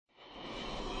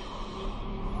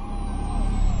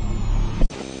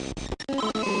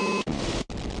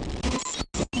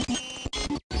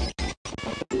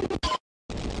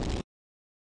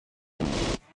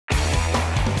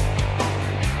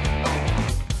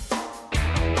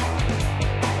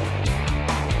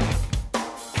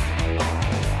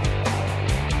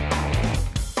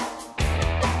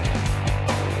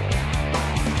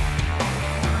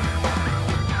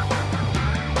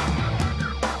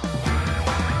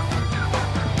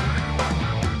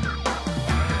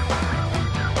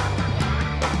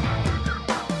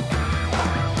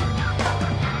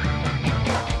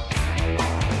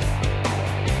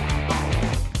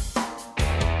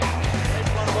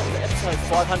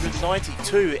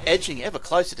592, edging ever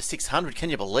closer to 600. Can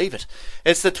you believe it?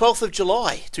 It's the 12th of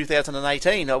July,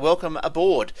 2018. Welcome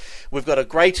aboard. We've got a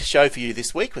great show for you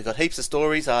this week. We've got heaps of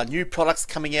stories, new products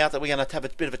coming out that we're going to have a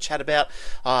bit of a chat about.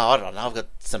 I don't know, I've got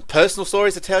some personal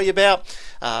stories to tell you about.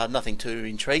 Nothing too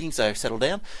intriguing, so settle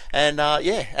down. And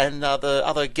the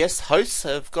other guest hosts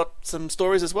have got some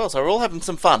stories as well, so we're all having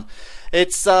some fun.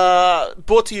 It's we are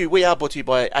brought to you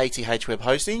by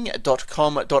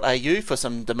athwebhosting.com.au for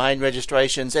some domain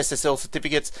registrations, SSL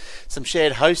certificates, some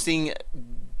shared hosting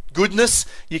goodness.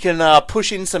 You can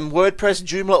push in some WordPress,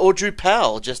 Joomla or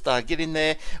Drupal. Just get in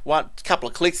there, couple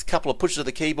of clicks, couple of pushes of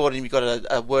the keyboard, and you've got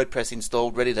a WordPress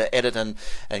installed, ready to edit and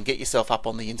get yourself up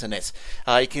on the internet.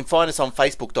 You can find us on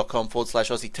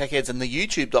facebook.com/Aussie Techheads and the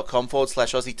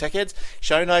youtube.com/Aussie Techheads.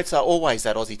 Show notes are always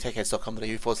at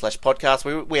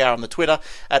aussietechheads.com.au/podcast. We are on the Twitter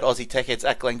at Aussie Techheads,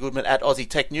 at Glenn Goodman, at Aussie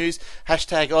Tech News,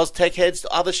 hashtag Oz Techheads.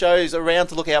 Other shows around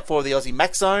to look out for: the Aussie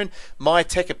Mac Zone, My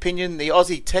Tech Opinion, the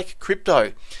Aussie Tech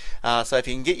Crypto. So if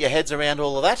you can get your heads around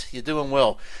all of that, you're doing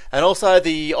well. And also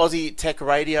the Aussie Tech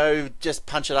Radio, just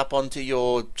punch it up onto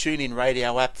your TuneIn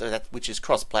Radio app, which is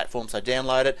cross-platform, so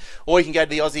download it. Or you can go to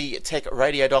the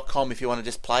AussieTechRadio.com if you want to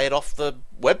just play it off the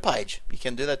webpage. You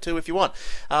can do that too if you want.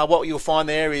 What you'll find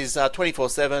there is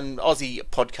 24/7 Aussie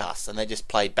podcasts, and they just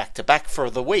play back-to-back for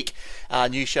the week.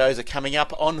 New shows are coming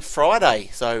up on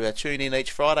Friday, so tune in each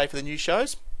Friday for the new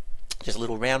shows. Just a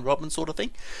little round robin sort of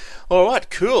thing. All right,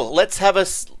 cool. Let's have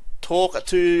us talk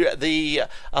to the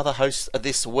other hosts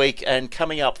this week, and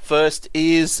coming up first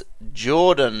is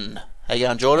Jordan. How you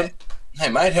going, Jordan? Hey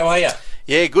mate, how are you?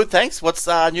 Yeah, good, thanks. What's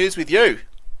news with you?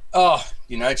 Oh,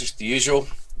 just the usual.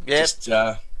 Yeah. Just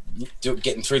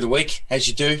getting through the week as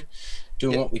you do,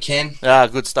 doing what we can.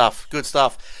 Good stuff.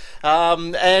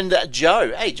 And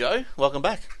Joe. Hey Joe, welcome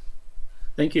back.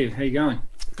 Thank you. How you going?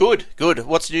 Good.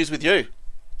 What's news with you?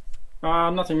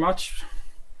 Nothing much.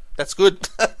 That's good.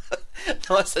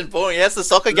 Nice and boring. How's the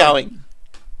soccer going?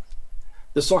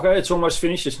 The soccer, it's almost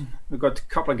finished. We've got a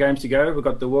couple of games to go. We've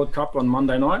got the World Cup on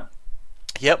Monday night.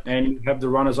 Yep. And we have the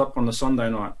runners-up on the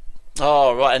Sunday night.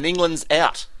 Oh, right. And England's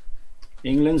out.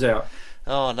 England's out.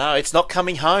 Oh, no. It's not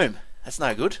coming home. That's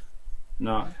no good.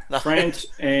 No. France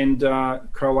and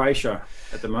Croatia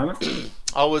at the moment.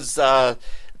 I was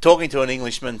talking to an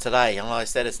Englishman today, and I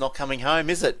said, it's not coming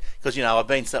home, is it? Because, all I've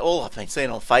been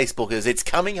seeing on Facebook is, it's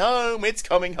coming home. And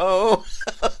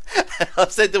I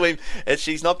said to him,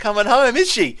 she's not coming home,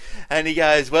 is she? And he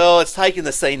goes, well, it's taking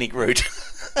the scenic route.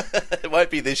 It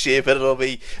won't be this year, but it'll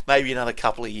be maybe another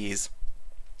couple of years.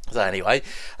 So anyway,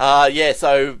 how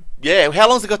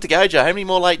long's it got to go, Joe? How many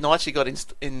more late nights you got in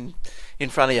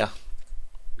front of you?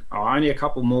 Only a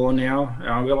couple more now.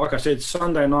 Like I said,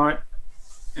 Sunday night,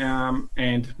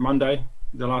 and Monday,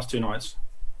 the last two nights.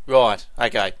 Right,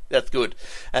 okay, that's good.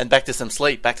 And back to some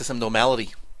sleep, back to some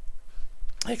normality.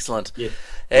 Excellent. Yeah.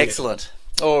 Excellent.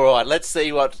 Yeah. All right, let's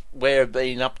see what we've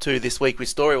been up to this week with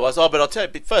Story-Wise. But I'll tell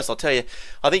you,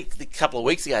 I think a couple of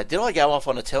weeks ago, did I go off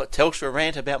on a Telstra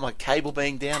rant about my cable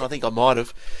being down? I think I might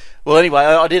have. Well, anyway,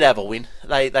 I did have a win.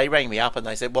 They rang me up and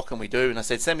they said, what can we do? And I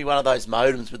said, send me one of those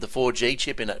modems with the 4G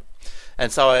chip in it.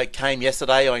 And so I came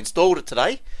yesterday, I installed it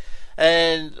today.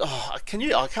 And I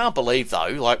can't believe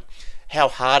though, how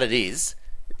hard it is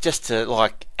just to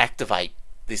activate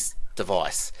this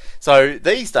device. So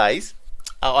these days,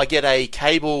 I get a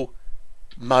cable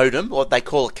modem, what they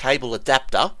call a cable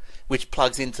adapter, which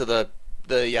plugs into the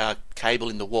cable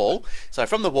in the wall. So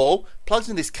from the wall, plugs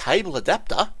in this cable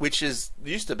adapter, which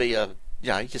used to be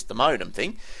just the modem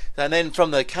thing. And then from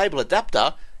the cable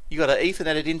adapter, you got to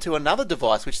Ethernet it into another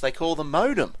device, which they call the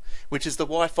modem, which is the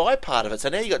Wi-Fi part of it. So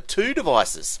now you got two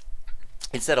devices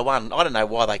instead of one. I don't know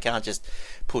why they can't just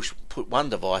put one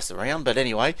device around, but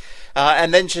anyway.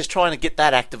 And then just trying to get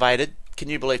that activated, can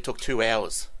you believe, took 2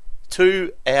 hours.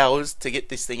 2 hours to get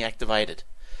this thing activated.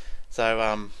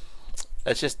 So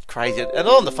it's just crazy. And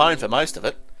on the phone for most of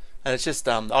it. And it's just,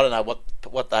 I don't know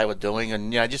what they were doing,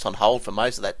 and just on hold for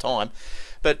most of that time.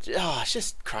 But it's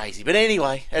just crazy. But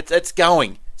anyway, it's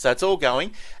going. So it's all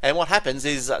going, and what happens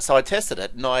is, so I tested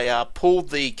it, and I pulled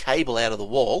the cable out of the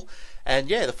wall, and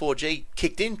the 4G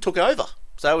kicked in, took over.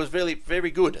 So it was really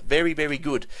very good, very, very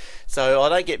good. So I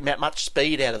don't get much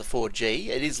speed out of the 4G.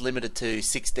 It is limited to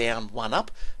 6 down, 1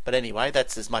 up. But anyway,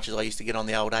 that's as much as I used to get on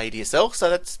the old ADSL. So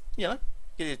that's, you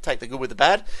take the good with the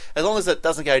bad. As long as it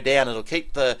doesn't go down, it'll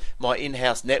keep my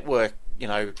in-house network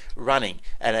running,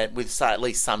 and with at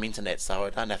least some internet, so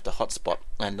I don't have to hotspot,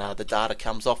 and the data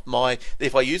comes off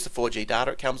if I use the 4G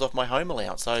data, it comes off my home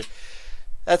allowance. So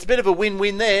that's a bit of a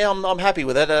win-win there. I'm happy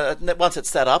with it. Once it's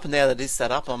set up, and now that it is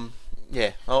set up,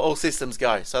 all systems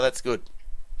go, so that's good.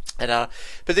 And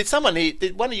but did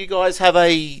one of you guys have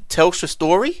a Telstra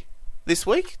story this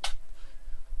week?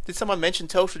 Did someone mention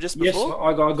Telstra just before? Yes,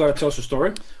 I got a Telstra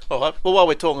story. All right. Well, while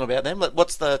we're talking about them,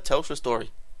 what's the Telstra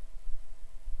story?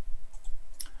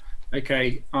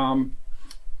 Okay.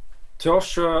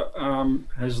 Telstra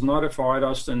has notified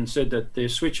us and said that they're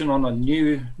switching on a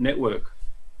new network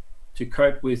to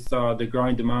cope with the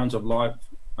growing demands of live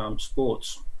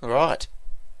sports. All right.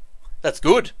 That's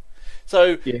good.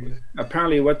 So yeah,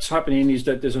 apparently what's happening is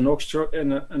that there's an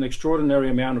extraordinary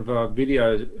amount of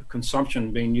video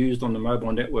consumption being used on the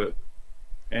mobile network,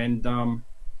 and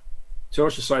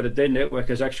Telstra say that their network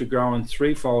has actually grown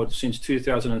threefold since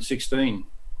 2016.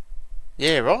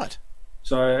 Yeah, right.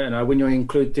 So when you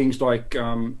include things like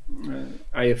AFL,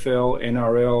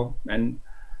 NRL, and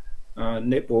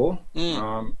netball,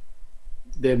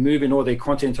 they're moving all their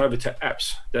content over to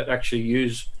apps that actually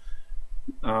use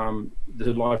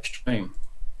the live stream.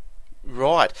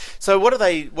 Right. So what are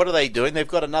they doing? They've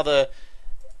got another.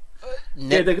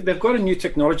 They've got a new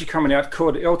technology coming out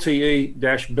called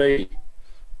LTE-B.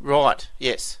 Right.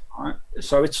 Yes. Right.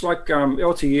 So it's like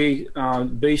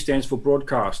LTE. B stands for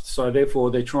broadcast. So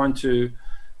therefore, they're trying to.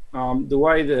 The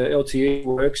way the LTE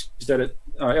works is that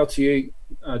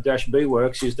LTE-B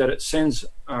works is that it sends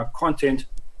content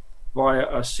via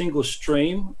a single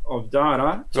stream of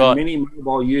data to many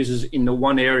mobile users in the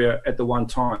one area at the one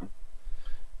time.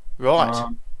 Right.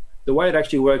 The way it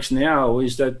actually works now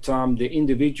is that the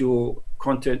individual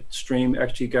content stream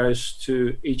actually goes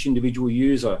to each individual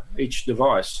user, each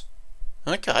device.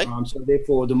 Okay. So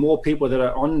therefore, the more people that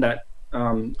are on that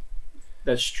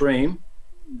that stream,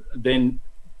 then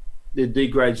it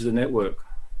degrades the network.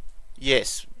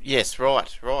 Yes.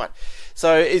 Right.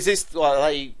 So is this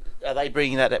like are they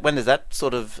bringing that? When does that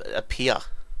sort of appear?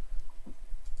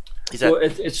 Well,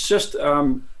 it's just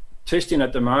testing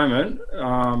at the moment.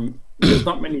 There's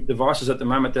not many devices at the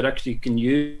moment that actually can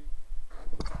use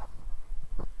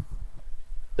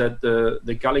that.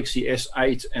 The Galaxy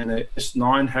S8 and the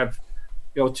S9 have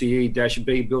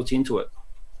LTE-B built into it.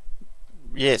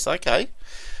 Yes. Okay.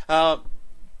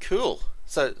 Cool.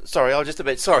 So sorry, I was just a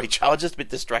bit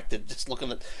distracted, just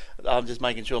looking at, just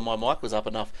making sure my mic was up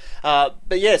enough.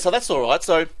 But yeah, so that's all right.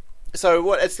 So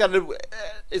what is it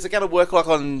going to work like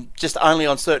on just only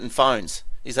on certain phones?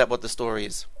 Is that what the story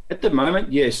is? At the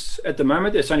moment, yes. At the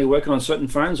moment, it's only working on certain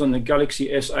phones, on the Galaxy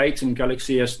S8 and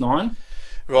Galaxy S9.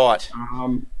 Right.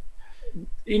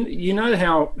 You know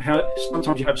how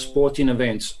sometimes you have sporting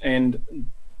events and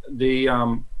they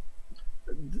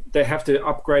have to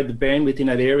upgrade the bandwidth in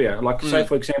that area. Like, say,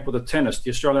 for example, the tennis, the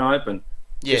Australian Open.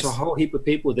 Yes. There's a whole heap of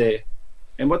people there.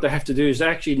 And what they have to do is they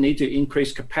actually need to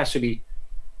increase capacity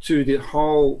to the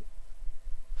whole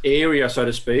area, so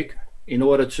to speak, in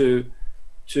order to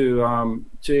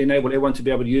enable everyone to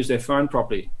be able to use their phone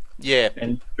properly. Yeah.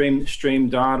 And stream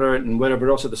data and whatever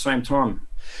else at the same time.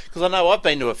 Because I know I've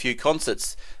been to a few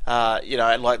concerts, like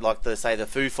the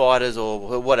Foo Fighters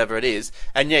or whatever it is,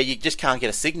 and yeah, you just can't get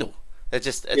a signal. It's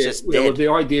just dead. Well, the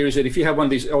idea is that if you have one of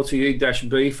these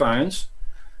LTE-B phones,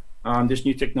 this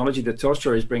new technology that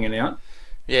Telstra is bringing out,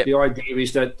 the idea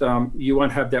is that you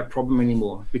won't have that problem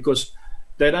anymore, because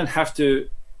they don't have to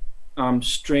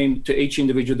stream to each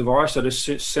individual device. They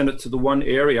just send it to the one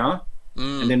area,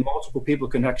 and then multiple people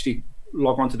can actually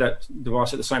log onto that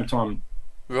device at the same time.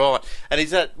 Right. And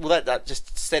is that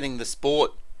just sending the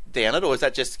sport down it, or is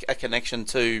that just a connection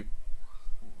to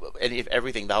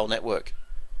everything, the whole network?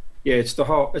 Yeah, it's the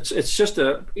whole. It's just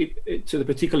to the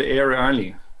particular area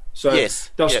only. So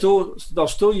they'll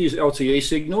still use LTE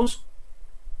signals,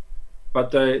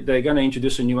 but they're going to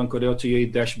introduce a new one called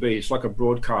LTE-B. It's like a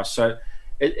broadcast. So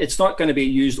it's not going to be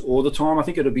used all the time. I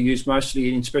think it'll be used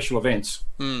mostly in special events.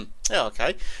 Yeah,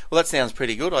 okay. Well, that sounds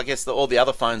pretty good. I guess all the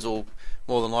other phones will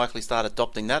more than likely start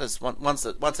adopting that. As once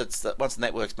the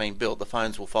network's been built, the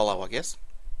phones will follow, I guess.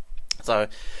 So,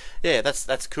 yeah,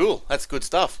 that's cool. That's good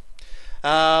stuff.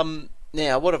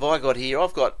 Now, what have I got here?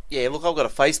 I've got a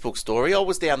Facebook story. I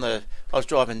was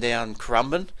driving down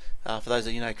Currumbin, for those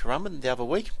of you know Currumbin, the other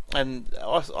week, and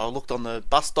I looked on the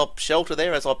bus stop shelter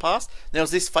there as I passed, and there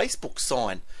was this Facebook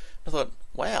sign. I thought,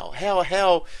 wow,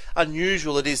 how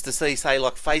unusual it is to see, say,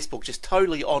 like Facebook, just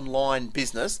totally online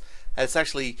business, and it's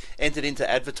actually entered into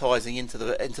advertising into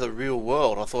the real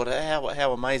world. I thought,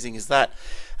 how amazing is that?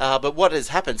 But what has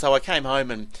happened? So I came home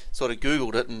and sort of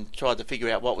Googled it and tried to figure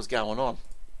out what was going on.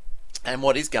 And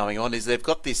what is going on is they've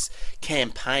got this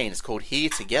campaign. It's called Here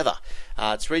Together.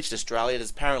 It's reached Australia. There's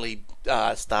apparently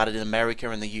started in America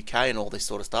and the UK and all this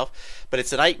sort of stuff. But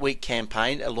it's an 8-week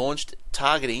campaign launched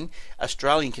targeting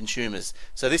Australian consumers.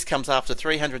 So this comes after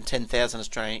 310,000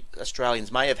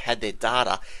 Australians may have had their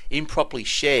data improperly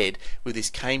shared with this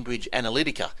Cambridge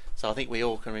Analytica. So I think we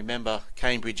all can remember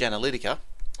Cambridge Analytica.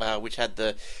 Which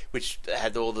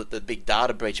had all the big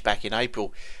data breach back in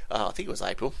April. I think it was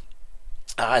April.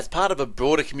 As part of a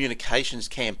broader communications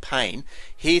campaign,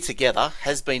 Here Together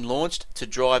has been launched to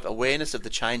drive awareness of the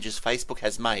changes Facebook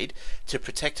has made to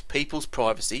protect people's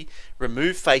privacy,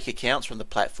 remove fake accounts from the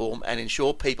platform, and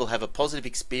ensure people have a positive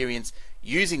experience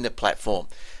using the platform.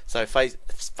 So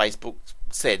Facebook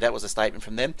said, that was a statement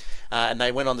from them, and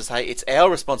they went on to say it's our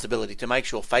responsibility to make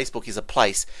sure Facebook is a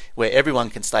place where everyone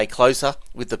can stay closer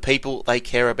with the people they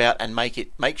care about and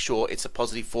make sure it's a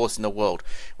positive force in the world.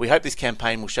 We hope this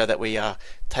campaign will show that we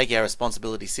take our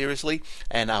responsibility seriously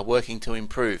and are working to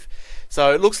improve.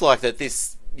 So it looks like that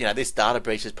this data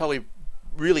breach has probably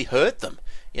really hurt them.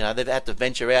 They've had to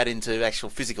venture out into actual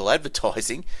physical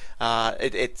advertising.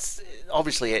 It's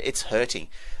obviously it's hurting,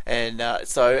 and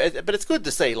but it's good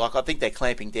to see. Like, I think they're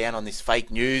clamping down on this fake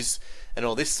news and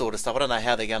all this sort of stuff. I don't know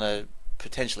how they're going to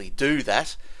potentially do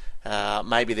that.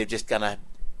 Maybe they're just going to.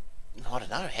 I don't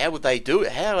know. How would they do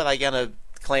it? How are they going to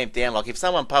clamp down? Like, if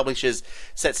someone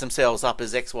sets themselves up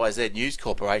as XYZ News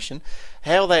Corporation,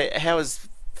 how is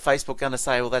Facebook going to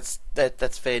say, well, that's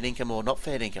fair income or not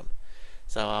fair income?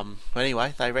 So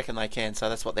anyway, they reckon they can, so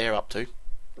that's what they're up to.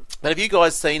 But have you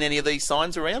guys seen any of these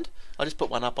signs around? I just put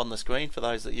one up on the screen for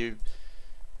those that you...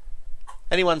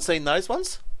 Anyone seen those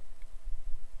ones?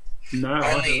 No.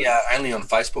 Only on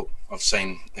Facebook. I've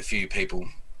seen a few people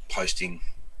posting,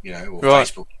 or right.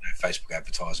 Facebook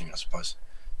advertising, I suppose.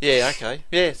 Yeah, okay.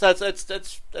 Yeah, so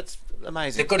that's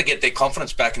amazing. They've got to get their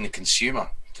confidence back in the consumer.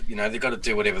 They've got to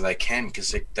do whatever they can,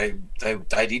 because they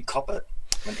did cop it.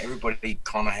 And everybody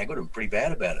kind of haggled and pretty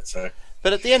bad about it. So,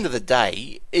 but at the end of the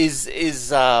day,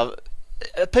 is are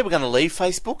people going to leave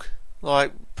Facebook?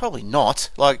 Like, probably not.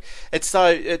 Like,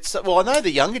 well, I know the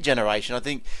younger generation. I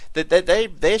think that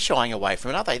they're shying away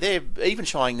from it, aren't they? They're even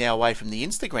shying now away from the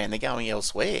Instagram. They're going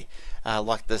elsewhere,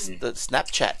 like the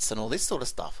Snapchats and all this sort of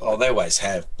stuff. Oh, they always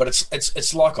have. But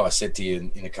it's like I said to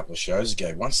you in a couple of shows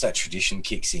ago. Once that tradition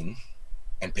kicks in,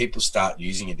 and people start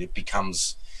using it, it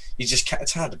becomes.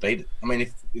 It's hard to beat it. I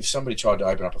mean, if somebody tried to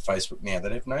open up a Facebook now,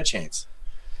 they'd have no chance.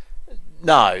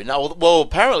 No. Well,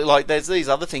 apparently, like, there's these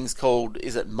other things called,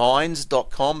 is it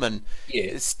Minds.com and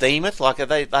Steemit? Like, are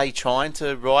they trying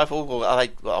to rival, or are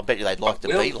they? Well, I bet you they'd like to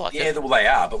be like it. Yeah, well, they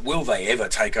are, but will they ever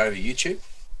take over YouTube?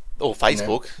 Or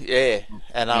Facebook, yeah.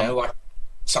 And like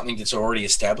something that's already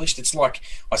established. It's like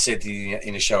I said to you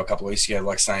in a show a couple of weeks ago,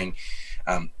 like saying,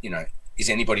 is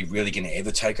anybody really going to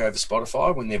ever take over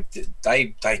Spotify when they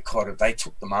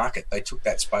took the market, they took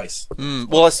that space?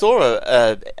 Well, I saw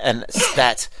a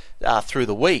stat through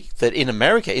the week that in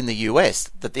America, in the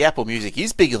US, that the Apple Music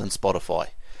is bigger than Spotify.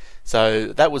 So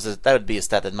that would be a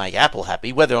stat that make Apple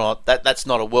happy. Whether or not that's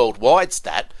not a worldwide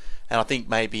stat, and I think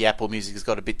maybe Apple Music has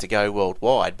got a bit to go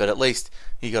worldwide, but at least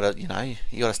you got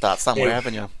to start somewhere,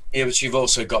 haven't you? Yeah, but you've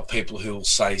also got people who will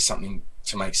say something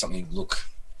to make something look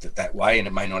that way, and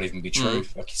it may not even be true.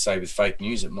 Like you say, with fake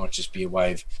news, it might just be a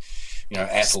way of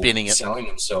Apple selling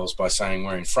themselves by saying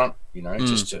we're in front,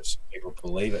 just to people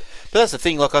believe it. But that's the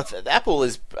thing. Like, Apple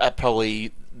is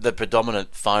probably the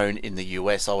predominant phone in the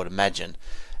US, I would imagine,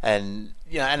 and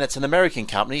and it's an American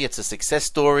company. It's a success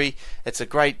story. It's a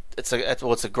great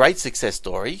success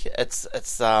story.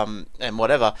 It's and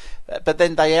whatever. But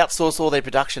then they outsource all their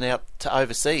production out to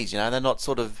overseas. They're not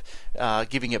sort of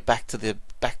giving it back to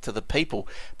the people.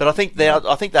 But I think they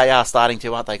are starting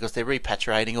to, aren't they? Because they're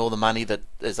repatriating all the money that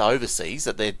is overseas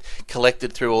that they've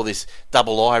collected through all this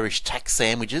double Irish tax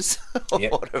sandwiches, or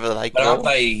whatever they call.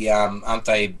 But aren't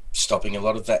they stopping a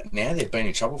lot of that now? They've been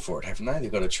in trouble for it, haven't they?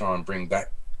 They've got to try and bring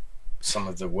back some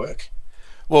of the work.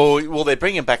 Well, they're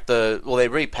bringing back they're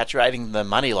repatriating the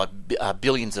money, like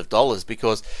billions of dollars,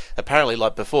 because apparently,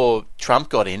 like, before Trump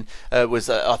got in, it was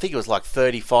I think it was like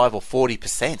 35 or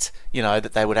 40%,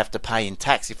 that they would have to pay in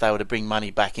tax if they were to bring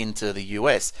money back into the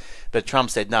US. But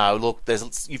Trump said, no, look,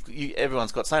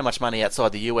 everyone's got so much money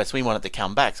outside the US, we want it to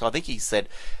come back. So I think he said,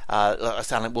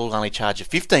 we'll only charge you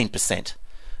 15%.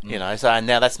 So, and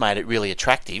now that's made it really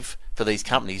attractive for these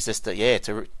companies just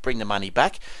to bring the money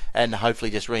back and hopefully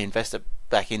just reinvest it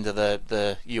back into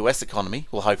the US economy.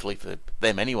 Well, hopefully for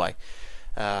them anyway.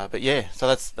 But yeah, so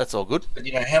that's all good. But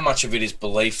how much of it is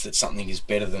belief that something is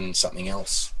better than something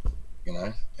else,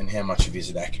 and how much of it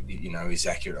is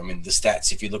accurate? I mean, the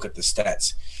stats. If you look at the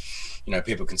stats,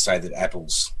 people can say that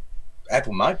Apple's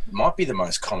Apple might be the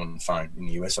most common phone in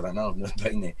the US. I don't know. I've never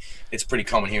been there. It's pretty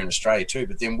common here in Australia too.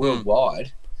 But then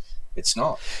worldwide, it's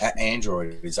not.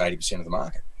 Android is 80% of the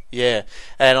market. Yeah,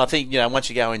 and I think once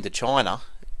you go into China,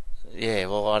 I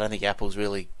don't think Apple's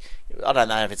really. I don't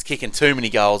know if it's kicking too many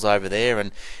goals over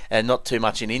there, and not too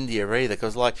much in India either.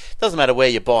 Because it doesn't matter where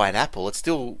you buy an Apple, it's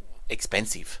still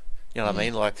expensive. You know what I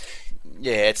mean?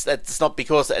 It's not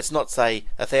because it's not say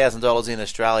 $1,000 in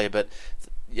Australia, but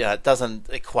it doesn't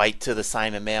equate to the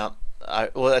same amount.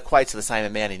 Equates to the same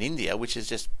amount in India, which is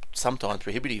just sometimes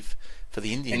prohibitive for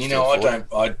the Indians. And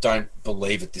I don't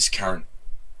believe at this current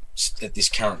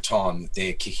time that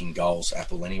they're kicking goals,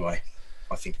 Apple anyway.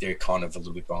 I think they're kind of a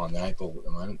little bit behind the eight ball at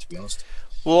the moment, to be honest.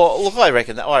 Well, look, I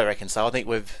reckon so. I think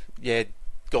we've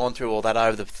gone through all that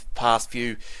over the past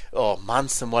few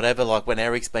months and whatever. Like when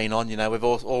Eric's been on, we've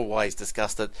always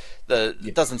discussed that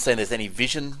it doesn't seem there's any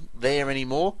vision there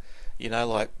anymore.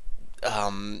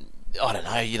 I don't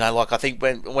know. I think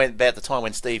when about the time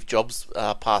when Steve Jobs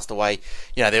passed away,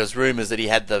 there was rumours that he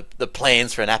had the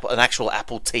plans for an actual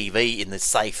Apple TV in the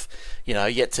safe,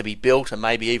 yet to be built, and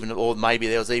maybe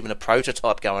there was even a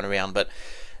prototype going around, but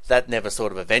that never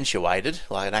sort of eventuated,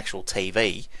 like an actual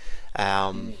TV.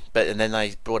 And then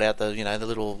they brought out the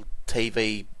little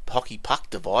TV hockey puck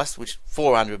device, which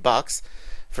 $400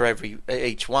 for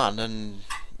each one, and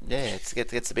it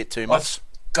gets a bit too much.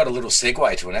 I've got a little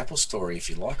segue to an Apple story, if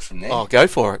you like, from there. Oh, go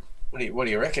for it. What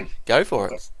do you reckon? Go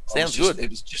for it. Sounds good. It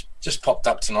was just popped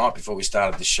up tonight before we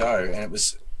started the show, and it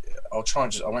was. I'll try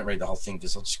and I won't read the whole thing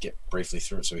because I'll just get briefly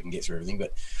through it so we can get through everything.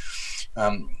 But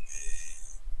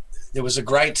there was a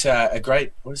great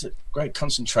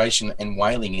concentration and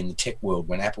wailing in the tech world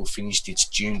when Apple finished its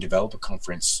June developer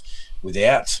conference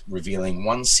without revealing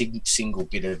one single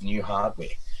bit of new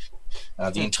hardware.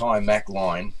 The entire Mac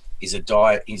line is in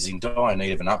dire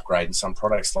need of an upgrade, and some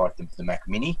products like the Mac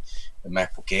Mini, the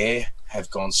MacBook Air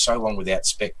have gone so long without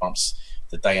spec bumps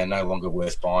that they are no longer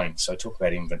worth buying. So talk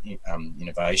about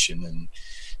innovation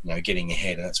and getting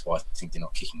ahead, and that's why I think they're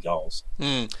not kicking goals.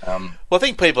 Well, I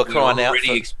think people are crying out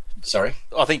for. Sorry,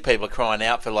 I think people are crying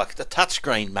out for like the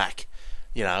touchscreen Mac,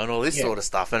 and all this sort of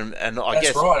stuff. And I guess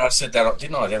that's right. I said that,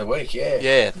 didn't I, the other week?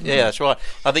 Yeah, that's right.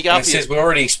 I think it says we're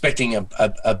already expecting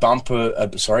a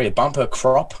bumper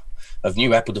crop of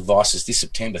new Apple devices this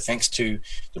September, thanks to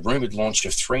the rumoured launch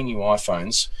of 3 new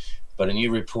iPhones. But a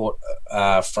new report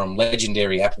from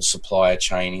legendary Apple supplier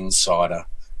chain insider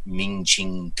Ming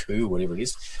Ching Koo, whatever it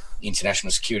is,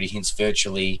 International Security, hints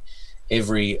virtually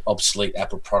every obsolete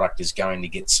Apple product is going to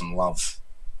get some love.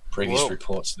 Previous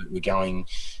reports that we're going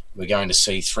to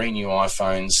see 3 new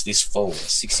iPhones this fall: a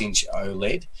 6-inch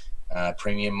OLED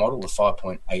premium model, a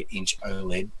 5.8-inch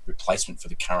OLED replacement for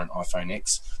the current iPhone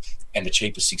X, and a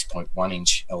cheaper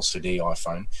 6.1-inch LCD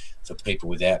iPhone for people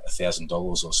without $1,000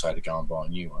 or so to go and buy a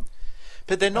new one.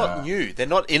 But they're not new. They're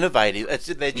not innovative.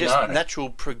 They're just natural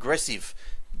progressive,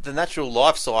 the natural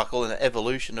life cycle and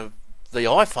evolution of the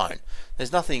iPhone.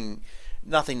 There's nothing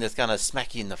that's going to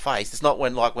smack you in the face. It's not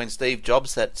when Steve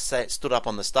Jobs stood up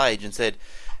on the stage and said,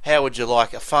 "How would you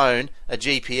like a phone, a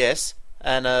GPS,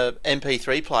 and a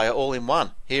MP3 player all in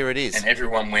one? Here it is." And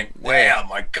everyone went, "Wow,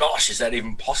 my gosh, is that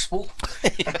even possible?"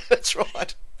 Yeah, that's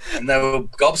right. And they were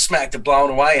gobsmacked and blown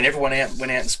away, and everyone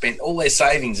went out and spent all their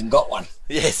savings and got one.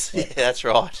 Yes, yeah, that's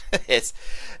right. Yes,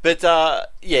 but so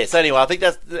anyway, I think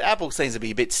Apple seems to be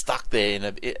a bit stuck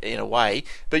there in a way.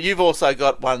 But you've also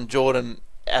got one, Jordan,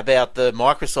 about the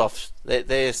Microsoft.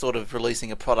 They're sort of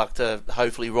releasing a product to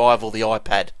hopefully rival the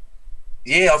iPad.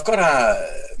 Yeah, I've got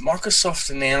Microsoft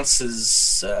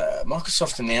announces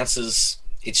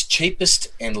its cheapest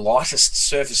and lightest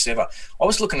Surface ever. I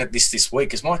was looking at this week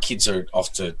because my kids are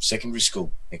off to secondary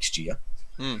school next year.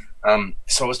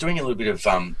 So I was doing a little bit of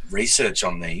research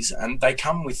on these, and they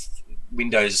come with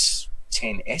Windows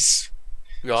 10S.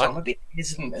 Right. So I'm a bit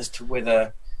hesitant as to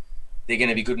whether they're going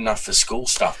to be good enough for school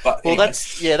stuff. But well,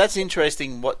 anyway. That's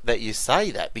interesting that you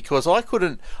say that, because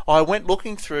I went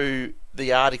looking through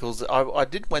the articles. I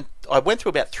went through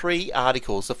about 3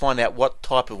 articles to find out what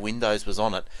type of Windows was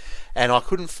on it, and I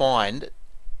couldn't find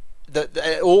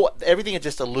everything had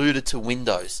just alluded to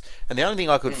Windows, and the only thing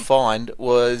I could find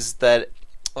was that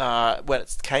when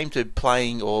it came to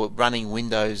playing or running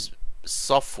Windows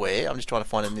software, I'm just trying to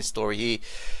find in this story here,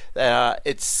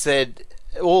 it said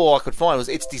all I could find was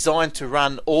it's designed to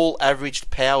run all average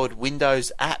powered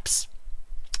Windows apps.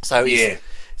 So is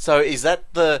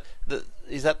that the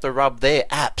rub there?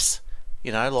 Apps,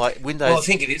 like Windows. Well, I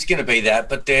think it is going to be that,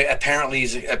 but there apparently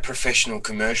is a professional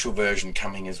commercial version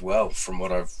coming as well, from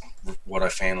what I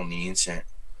found on the internet.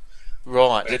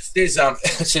 Right. But it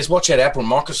says, watch out, Apple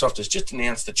and Microsoft has just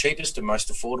announced the cheapest and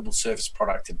most affordable Surface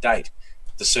product to date,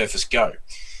 the Surface Go.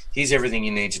 Here's everything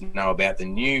you need to know about the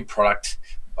new product,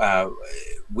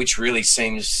 which really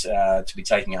seems to be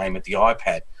taking aim at the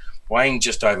iPad. Weighing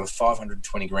just over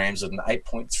 520 grams of an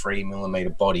 8.3 millimeter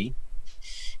body,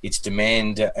 it's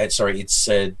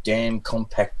a damn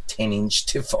compact 10-inch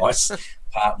device,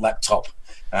 part laptop.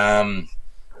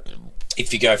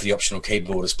 If you go for the optional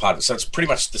keyboard as part of it, so it's pretty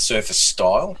much the Surface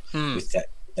style with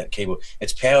that keyboard.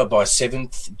 It's powered by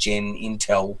 7th gen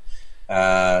Intel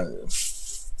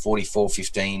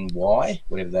 4415Y,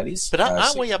 whatever that is. But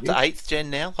aren't we up to 8th gen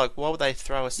now? Like, why would they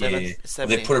throw a 7th? Yeah, well,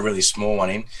 they put a really small one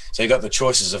in. So you've got the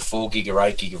choices of 4 gig or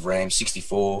 8 gig of RAM,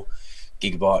 64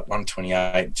 gigabyte, 128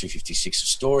 and 256 of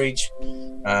storage.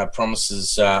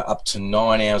 Promises up to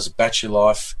 9 hours of battery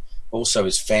life. Also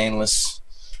is fanless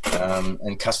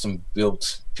and custom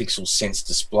built Pixel Sense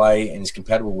display, and is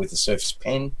compatible with the Surface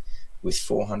Pen with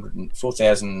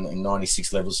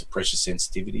 4,096 levels of pressure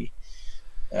sensitivity.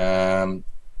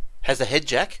 Has a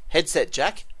headset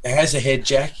jack. It has a head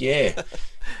jack, yeah.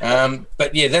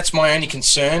 But yeah, that's my only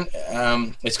concern.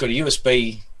 It's got a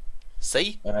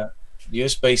USB-C.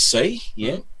 USB-C,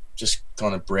 yeah. Just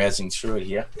kind of browsing through it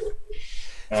here.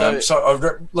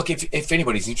 Look, if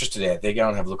anybody's interested out there, go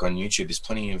and have a look on YouTube. There's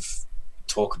plenty of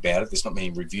talk about it. There's not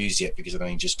many reviews yet because it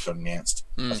only just got announced.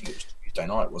 I think it was Tuesday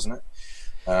night, wasn't it?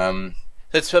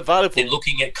 It's available. They're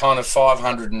looking at kind of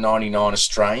 599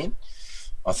 Australian.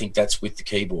 I think that's with the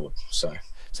keyboard. So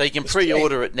you can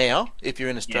pre-order it now if you're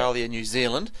in Australia, New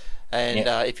Zealand, and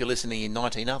if you're listening in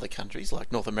 19 other countries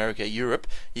like North America, Europe,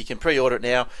 you can pre-order it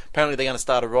now. Apparently they're going to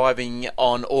start arriving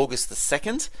on August the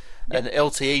 2nd, an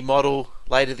LTE model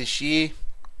later this year.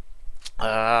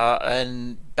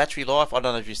 And battery life, I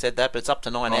don't know if you said that, but it's up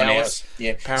to 9 hours.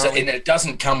 Yeah. So, and it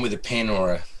doesn't come with a pen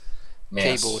or a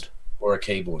mouse keyboard. Or a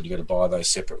keyboard. You've got to buy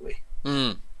those separately.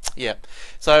 Yeah.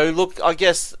 So look, I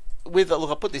guess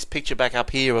I put this picture back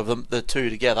up here of the two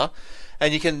together,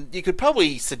 and you could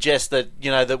probably suggest that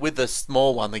that with the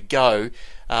small one, the Go,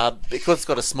 because it's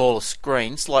got a smaller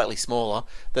screen, slightly smaller,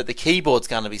 that the keyboard's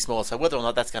going to be smaller. So whether or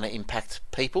not that's going to impact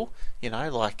people,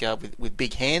 like with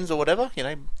big hands or whatever,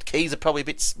 keys are probably a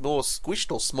bit more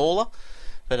squished or smaller.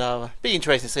 But be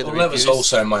interesting to see the reviews. That was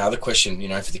also my other question.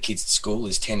 For the kids at school,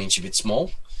 is 10-inch a bit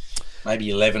small?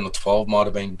 Maybe 11 or 12 might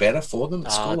have been better for them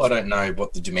at school. I don't know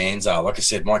what the demands are. Like I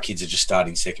said, my kids are just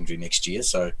starting secondary next year.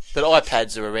 But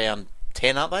iPads are around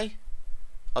 10, aren't they?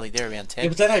 I think they're around 10. Yeah,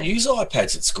 but they don't use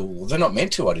iPads at school. They're not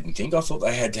meant to, I didn't think. I thought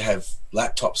they had to have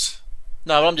laptops.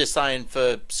 No, I'm just saying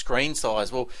for screen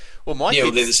size. Well, my kids...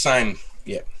 Yeah, they're the same.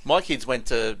 Yeah. My kids go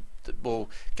to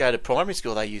primary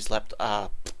school. They use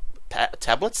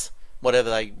tablets, whatever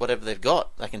they've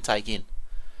got, they can take in.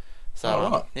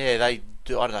 So, they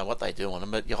do. I don't know what they do on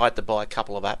them, but you have to buy a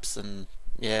couple of apps, and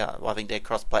I think they're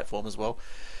cross-platform as well.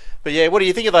 But what do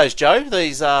you think of those, Joe?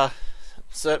 These the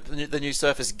new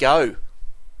Surface Go.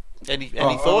 Any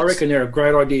thoughts? I reckon they're a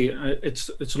great idea.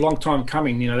 It's a long time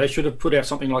coming. They should have put out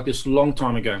something like this a long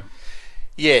time ago.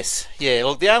 Yes, yeah.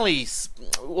 Look,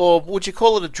 would you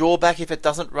call it a drawback if it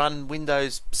doesn't run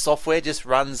Windows software, just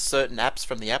runs certain apps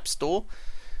from the App Store,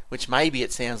 which maybe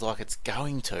it sounds like it's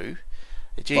going to.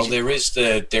 Well, there is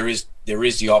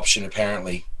the option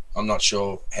apparently. I'm not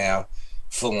sure how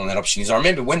full on that option is. I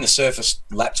remember when the Surface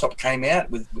laptop came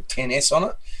out with 10S on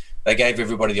it, they gave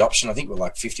everybody the option. I think it was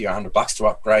like $50 or $100 to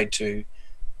upgrade to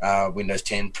Windows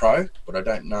 10 Pro, but I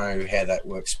don't know how that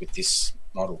works with this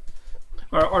model.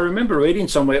 I remember reading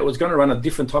somewhere it was going to run a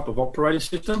different type of operating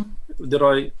system. Did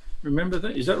I remember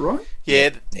that? Is that right? Yeah,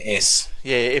 the S.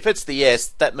 Yeah, if it's the S,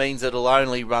 that means it'll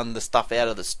only run the stuff out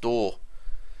of the store.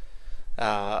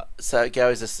 So it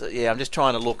goes. I'm just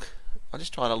trying to look. I'm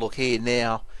just trying to look here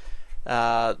now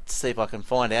to see if I can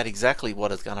find out exactly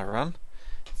what it's going to run.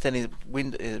 Then it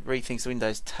rethinks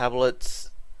Windows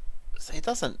tablets. See, it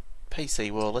doesn't.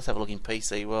 PC World. Let's have a look in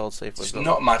PC World. See if there's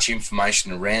not much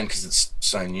information around because it's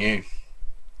so new.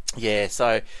 Yeah.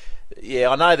 So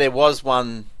I know there was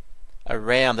one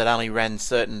around that only ran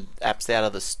certain apps out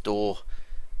of the store.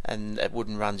 And it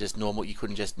wouldn't run just normal. You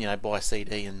couldn't just buy a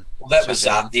CD and. Well, that was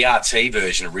the RT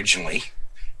version originally.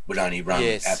 Would only run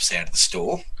apps out of the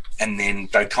store, and then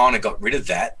they kind of got rid of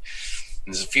that.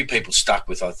 And there's a few people stuck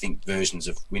with, I think, versions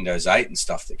of Windows 8 and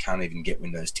stuff that can't even get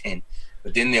Windows 10.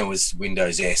 But then there was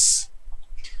Windows S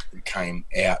that came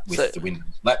out with the Windows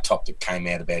laptop that came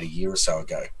out about a year or so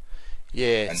ago.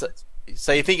 Yeah.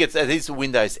 So you think it is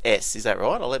Windows S? Is that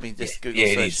right? Or let me just Google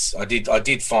search. It is. I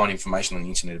did find information on the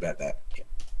internet about that. Yeah.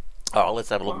 Oh, let's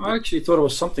have a look. I actually thought it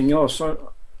was something else.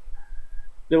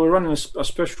 They were running a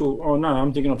special. Oh no,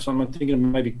 I'm thinking of something. I'm thinking of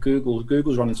maybe Google.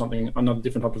 Google's running something, another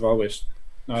different type of OS.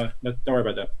 No, don't worry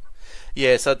about that.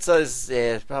 Yeah, so it says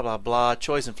blah blah blah,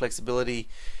 choice and flexibility.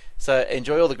 So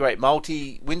enjoy all the great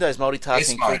Windows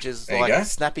multitasking features like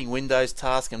snapping Windows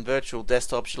task and virtual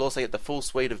desktops. You'll also get the full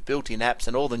suite of built-in apps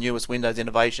and all the newest Windows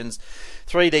innovations.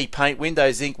 3D Paint,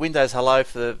 Windows Ink, Windows Hello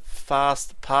for the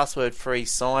fast password-free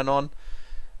sign-on.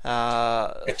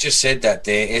 It just said that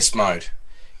there, S mode.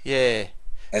 Yeah.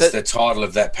 As the title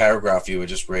of that paragraph you were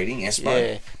just reading, S mode.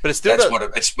 Yeah, but it's still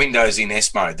it's Windows in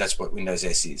S mode. That's what Windows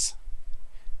S is.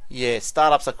 Yeah,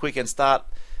 startups are quick and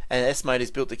S mode is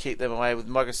built to keep them away with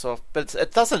Microsoft. But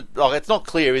it doesn't, like, it's not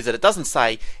clear, is it? It doesn't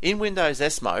say in Windows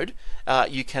S mode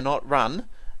you cannot run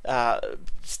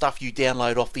stuff you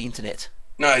download off the internet.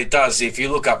 No, it does. If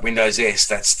you look up Windows S,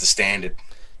 that's the standard.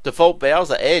 Default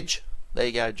browser Edge. There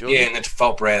you go, Jordan. Yeah, and the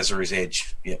default browser is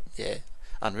Edge. Yep. Yeah,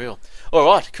 unreal. All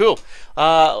right, cool.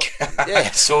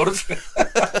 Yeah, sort of.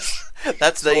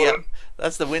 That's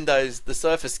the Windows, the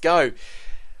Surface Go.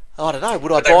 I don't know.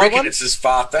 Would I buy one? It's as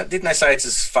fast. Didn't they say it's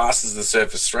as fast as the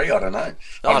Surface 3? I don't know. I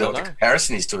don't know what the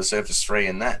comparison is to a Surface 3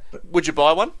 and that. But would you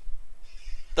buy one?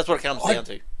 That's what it comes down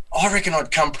to. I reckon I'd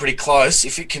come pretty close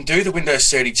if it can do the Windows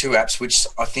 32 apps, which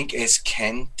I think S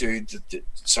can do.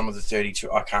 Some of the 32.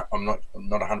 I'm not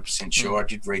 100% sure. I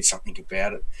did read something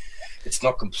about it. It's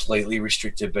not completely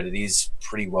restricted, but it is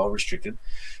pretty well restricted.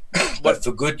 But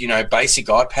for good, basic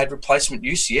iPad replacement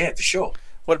use, yeah, for sure.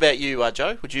 What about you,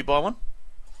 Joe? Would you buy one?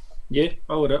 Yeah,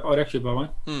 I'd actually buy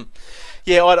one.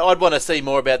 Yeah, I'd want to see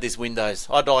more about this Windows.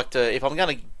 I'd like to, if I'm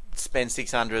going to spend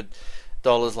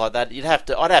 $600 like that,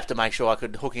 I'd have to make sure I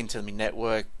could hook into my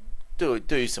network,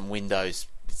 do some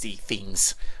Windows-y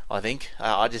things. I think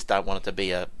I just don't want it to be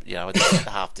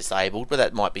half disabled, but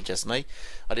that might be just me.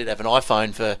 I did have an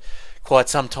iPhone for quite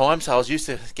some time, so I was used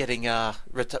to getting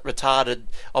retarded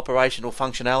operational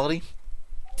functionality.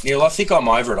 Yeah, well, I think I'm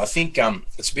over it. I think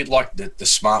it's a bit like the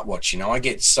smartwatch. I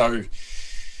get so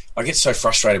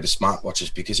frustrated with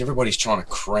smartwatches because everybody's trying to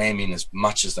cram in as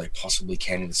much as they possibly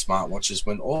can into smartwatches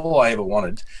when all I ever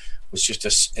wanted was just a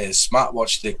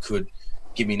smartwatch that could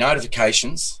give me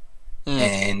notifications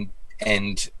and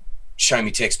show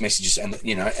me text messages and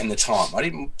the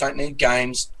time. Don't need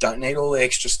games, don't need all the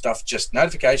extra stuff, just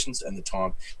notifications and the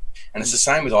time. And it's the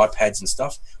same with iPads and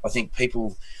stuff. I think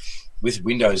people with a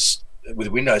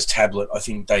Windows tablet, I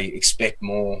think they expect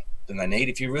more than they need.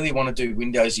 If you really want to do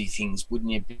Windowsy things,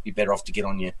 wouldn't you be better off to get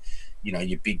on your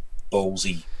big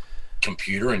ballsy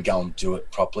computer and go and do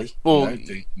it properly? Well,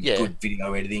 do good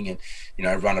video editing and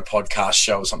run a podcast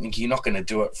show or something. You're not going to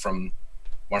do it from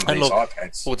one of these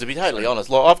iPads. Well, to be totally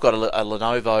honest, I've got a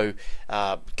Lenovo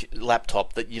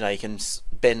laptop that you can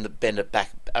bend it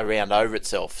back around over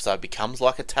itself, so it becomes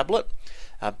like a tablet.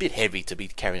 A bit heavy to be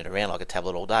carrying it around like a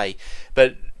tablet all day,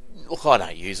 but look, I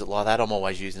don't use it like that. I'm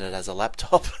always using it as a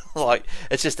laptop.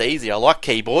 It's just easy. I like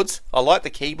keyboards. I like the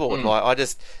keyboard. I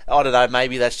don't know.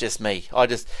 Maybe that's just me.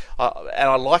 And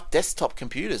I like desktop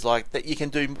computers that you can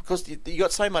do because you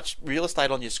got so much real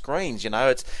estate on your screens. You're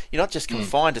not just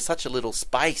confined to such a little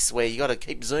space where you got to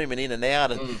keep zooming in and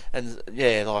out and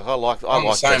yeah. I like. I'm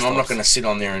the same. I'm not going to sit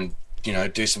on there and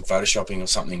do some photoshopping or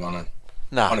something on a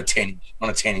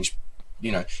 10-inch.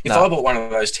 If I bought one of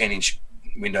those 10-inch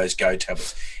Windows Go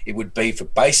tablets, it would be for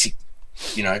basic,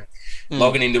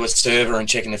 logging into a server and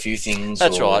checking a few things.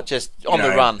 That's right, just on the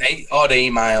run. Odd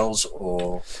emails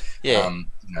or, I'm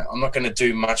not going to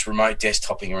do much remote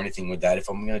desktoping or anything with that. If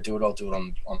I'm going to do it, I'll do it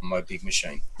on my big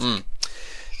machine.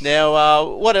 Now,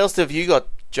 what else have you got,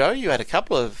 Joe? You had a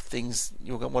couple of things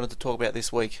you wanted to talk about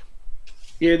this week.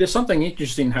 Yeah, there's something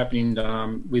interesting happening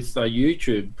with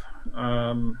YouTube.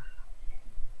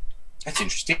 That's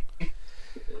interesting.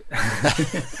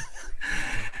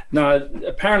 No,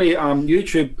 apparently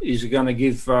YouTube is going to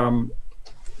give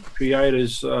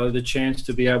creators the chance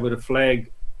to be able to flag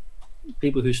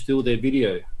people who steal their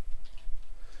video.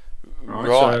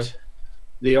 Right. So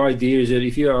the idea is that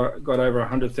if you got over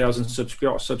 100,000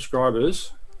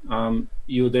 subscribers,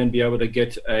 you'll then be able to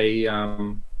get a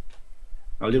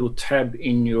little tab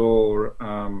in your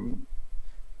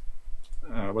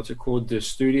what's it called? The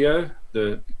studio,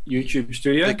 the YouTube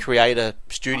studio, the creator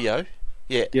studio.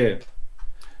 Yeah.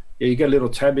 You get a little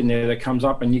tab in there that comes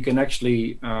up, and you can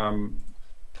actually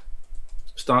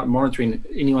start monitoring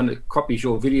anyone that copies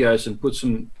your videos and puts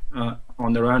them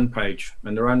on their own page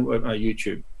and their own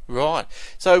YouTube. Right.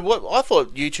 So what I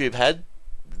thought YouTube had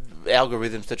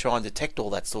algorithms to try and detect all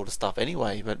that sort of stuff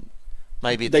anyway, but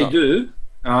maybe it's they do.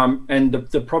 And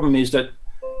the problem is that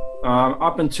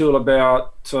up until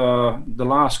about the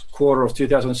last quarter of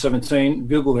 2017,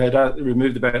 Google had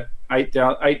removed about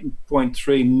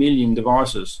 8.3 million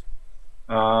devices.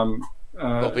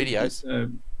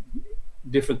 Videos?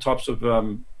 Different types of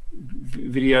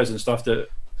videos and stuff that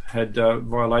had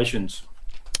violations.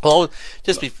 Well,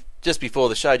 just before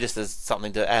the show, just as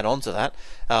something to add on to that,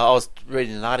 I was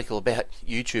reading an article about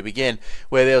YouTube again,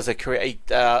 where there was a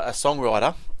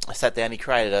songwriter. I sat down, he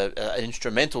created an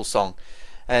instrumental song,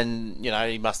 and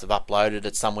he must have uploaded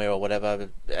it somewhere or whatever.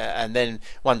 And then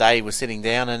one day he was sitting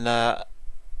down, and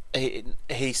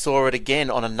he saw it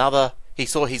again on another. He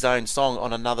saw his own song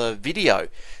on another video.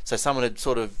 So someone had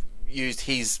sort of used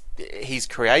his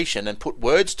creation and put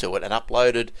words to it and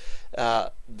uploaded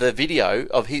the video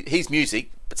of his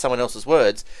music, but someone else's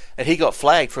words, and he got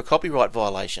flagged for a copyright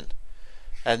violation.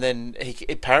 And then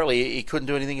he couldn't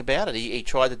do anything about it. He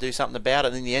tried to do something about it,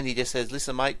 and in the end he just says,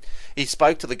 "Listen, mate." He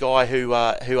spoke to the guy who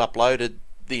uploaded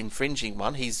the infringing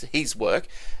one, his work,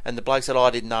 and the bloke said, "I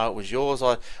didn't know it was yours.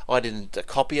 I didn't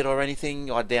copy it or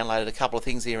anything. I downloaded a couple of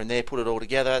things here and there, put it all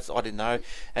together. I didn't know."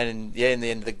 And in the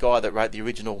end, the guy that wrote the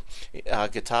original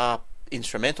guitar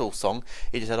instrumental song,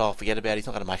 he just said, "Oh, forget about it. He's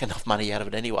not going to make enough money out of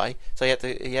it anyway." So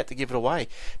he had to give it away.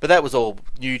 But that was all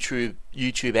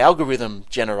YouTube algorithm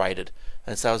generated,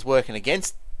 and so I was working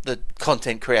against the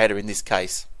content creator in this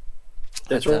case.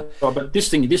 That's right. But this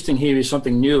thing here is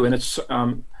something new, and it's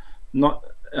not.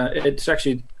 It's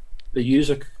actually the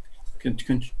user can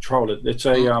control it. It's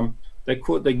a they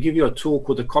give you a tool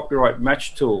called the copyright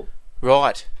match tool.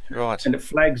 Right. And it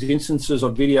flags instances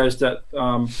of videos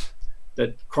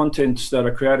that contents that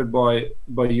are created by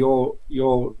your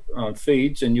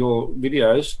feeds and your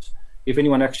videos. If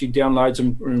anyone actually downloads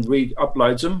them and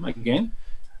uploads them again,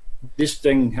 this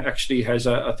thing actually has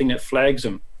a thing that flags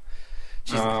them.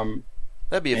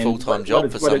 That'd be a full-time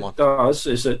job for someone. What it does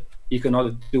is that you can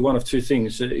either do one of two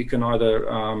things. You can either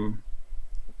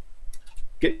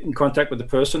get in contact with the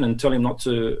person and tell him not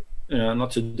to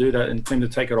do that and tell him to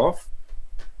take it off,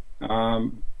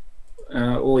 or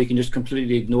you can just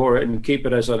completely ignore it and keep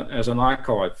it as an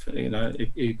archive.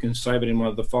 You can save it in one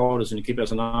of the folders and you keep it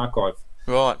as an archive.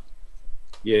 Right.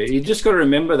 Yeah, you just got to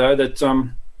remember though that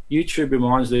YouTube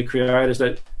reminds their creators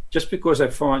that just because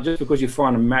you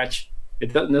find a match,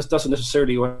 it doesn't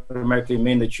necessarily automatically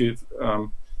mean that you've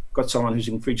got someone who's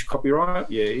infringed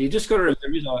copyright. Yeah, you just got to remember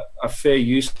there is a fair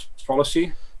use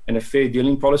policy and a fair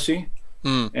dealing policy,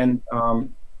 and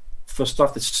for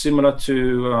stuff that's similar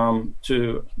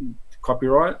to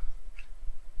copyright.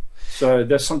 So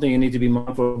that's something you need to be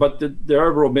mindful of. But the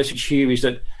overall message here is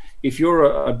that if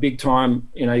you're a big time,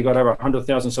 you got over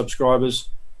 100,000 subscribers,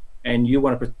 and you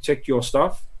want to protect your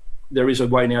stuff, there is a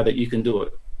way now that you can do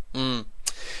it.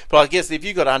 But I guess if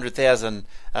you've got 100,000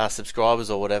 subscribers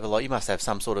or whatever, like, you must have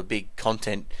some sort of big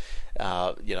content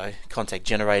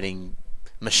generating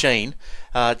machine.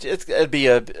 It'd be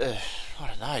I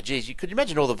don't know. Geez, could you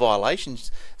imagine all the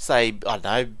violations? Say, I don't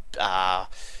know.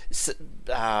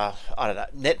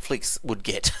 Netflix would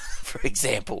get, for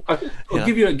example. I'll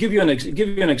give you an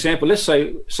example. Let's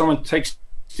say someone takes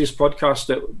this podcast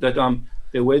that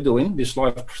we're doing, this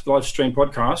live stream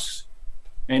podcasts,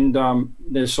 and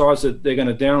decides that they're going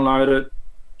to download it,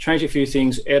 change a few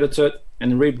things, edit it,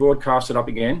 and rebroadcast it up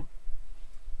again.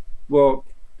 Well,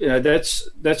 that's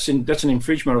an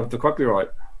infringement of the copyright.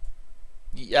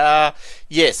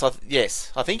 Yes, I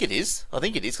think it is.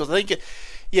 Because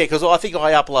I think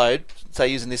I upload. Say,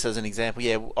 using this as an example,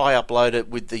 I upload it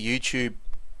with the YouTube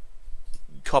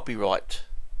copyright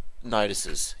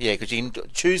notices. Yeah, because you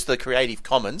can choose the Creative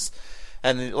Commons.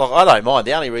 And I don't mind.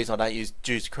 The only reason I don't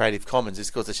choose Creative Commons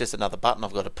is because it's just another button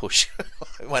I've got to push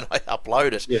when I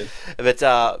upload it. Yeah. But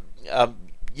I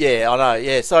know.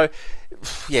 Yeah. So,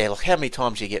 how many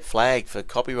times do you get flagged for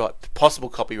possible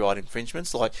copyright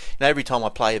infringements? Like, every time I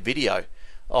play a video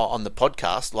on the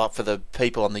podcast, like for the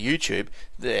people on the YouTube,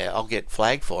 I'll get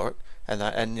flagged for it.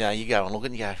 And you go and look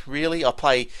and you go, really? I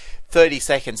play 30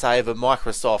 seconds of a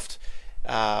Microsoft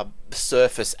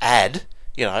Surface ad.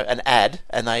 An ad,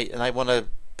 and they want to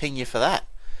ping you for that,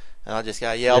 and I just go,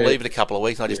 I'll leave it a couple of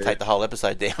weeks, and I just take the whole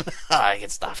episode down. I get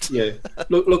stuffed. Yeah,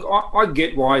 look, I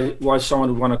get why someone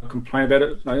would want to complain about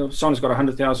it. Someone's got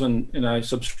 100,000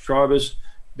 subscribers.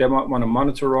 They might want to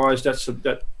monetize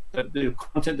that the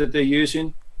content that they're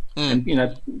using, and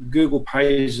Google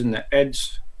pays in the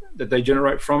ads that they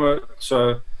generate from it.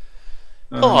 So.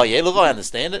 Look, I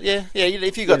understand it. Yeah.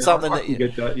 If you got something I can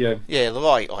get that. Yeah.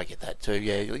 Look, I get that too.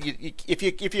 Yeah.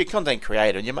 If you're a content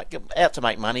creator and you're out to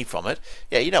make money from it,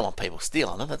 you don't want people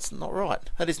stealing it. That's not right.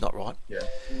 That is not right. Yeah.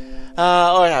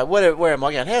 All right. Where am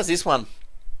I going? How's this one?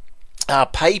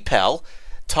 PayPal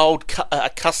told a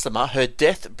customer her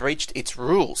death breached its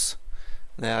rules.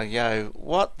 Now you go,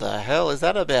 what the hell is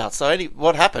that about? So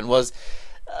what happened was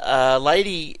a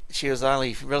lady, she was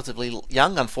only relatively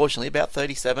young, unfortunately, about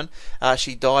 37.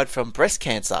 She died from breast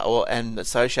cancer and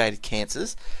associated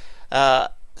cancers.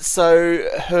 So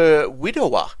her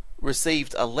widower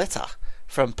received a letter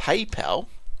from PayPal,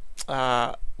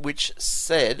 which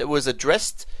said it was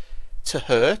addressed to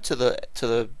her, to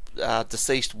the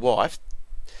deceased wife,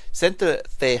 sent to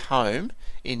their home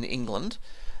in England.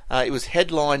 It was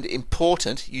headlined,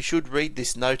 "Important, you should read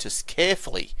this notice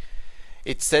carefully."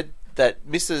 It said that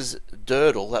Mrs.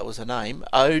 Durdle, that was her name,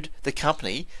 owed the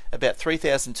company about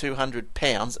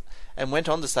 £3,200 and went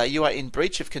on to say, "You are in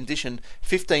breach of condition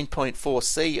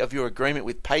 15.4C of your agreement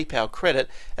with PayPal Credit,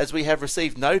 as we have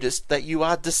received notice that you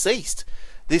are deceased.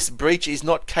 This breach is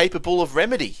not capable of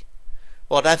remedy."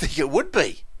 Well, I don't think it would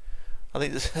be. I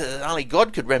think only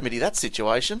God could remedy that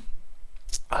situation.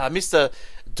 Mr.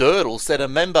 Durdle said a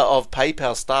member of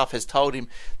PayPal staff has told him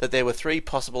that there were 3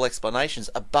 possible explanations: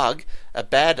 a bug, a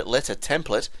bad letter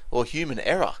template, or human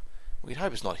error. We'd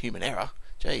hope it's not human error.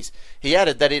 Jeez. He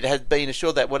added that it had been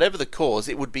assured that whatever the cause,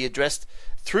 it would be addressed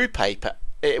through PayPal.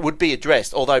 It would be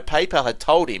addressed, although PayPal had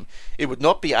told him it would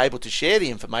not be able to share the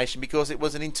information because it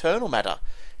was an internal matter.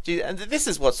 And this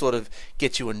is what sort of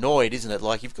gets you annoyed, isn't it?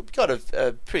 Like, you've got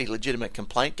a pretty legitimate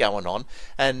complaint going on,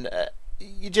 and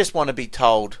you just want to be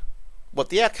told what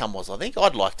the outcome was. I think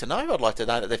I'd like to know. I'd like to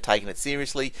know that they've taken it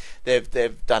seriously.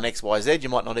 They've done X, Y, Z. You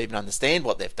might not even understand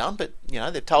what they've done, but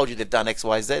they've told you they've done X,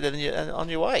 Y, Z, and you're on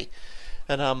your way.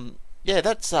 And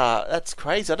that's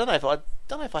crazy. I don't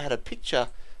know if I had a picture.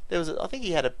 I think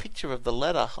he had a picture of the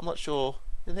letter. I'm not sure.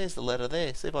 There's the letter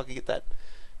there. See if I can get that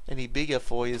any bigger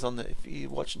for you if you're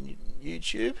watching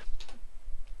YouTube.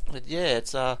 But yeah,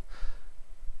 it's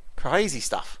crazy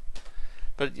stuff.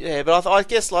 But I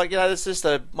guess it's just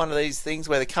one of these things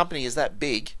where the company is that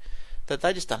big that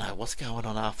they just don't know what's going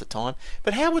on half the time.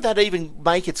 But how would that even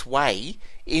make its way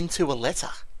into a letter?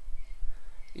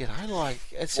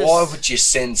 It's just... Why would you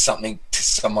send something to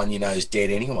someone you know is dead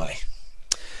anyway?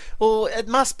 Well, it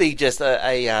must be just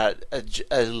a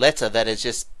letter that has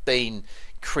just been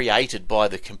created by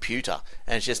the computer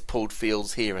and it's just pulled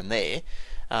fields here and there.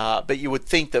 But you would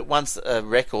think that once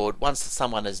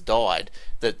someone has died,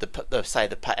 that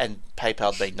and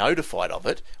PayPal had been notified of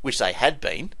it, which they had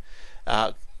been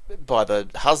by the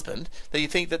husband, that you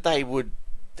think that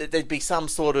there'd be some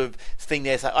sort of thing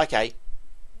there. Say, okay,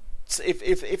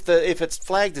 if it's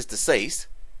flagged as deceased,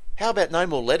 how about no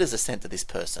more letters are sent to this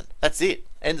person? That's it.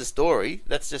 End of story.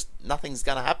 That's just nothing's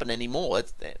going to happen anymore.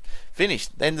 It's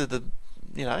finished. The end of the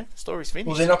story's finished.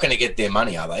 Well, they're not going to get their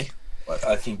money, are they?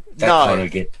 I think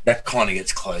that kind of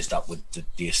gets closed up with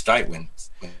the estate when.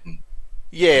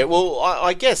 Yeah, well,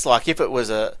 I guess if it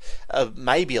was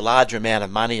maybe a larger amount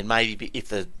of money, and maybe if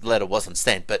the letter wasn't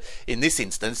sent, but in this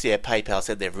instance, yeah, PayPal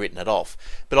said they've written it off.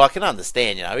 But I can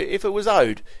understand, if it was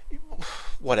owed,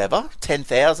 whatever,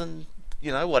 10,000,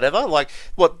 whatever,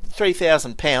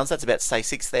 £3,000, that's about say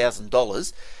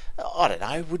 $6,000. I don't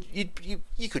know.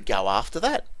 You could go after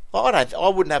that. I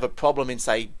wouldn't have a problem in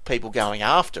say people going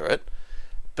after it.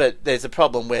 But there's a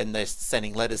problem when they're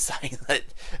sending letters saying that,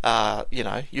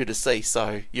 you're deceased,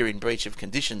 so you're in breach of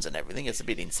conditions and everything. It's a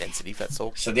bit insensitive, that's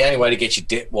all. So the only way to get your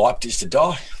debt wiped is to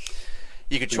die.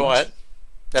 You could try it.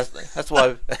 That's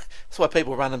why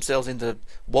people run themselves into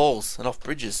walls and off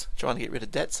bridges trying to get rid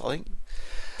of debts, I think.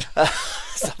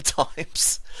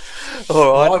 Sometimes.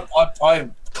 All right. I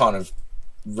kind of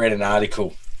read an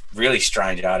article, really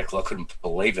strange article. I couldn't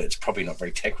believe it. It's probably not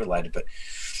very tech related, but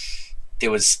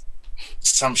there was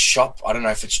some shop, I don't know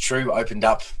if it's true, opened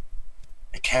up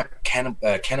a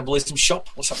cannibalism shop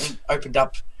or something. Opened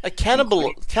up a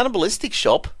cannibalistic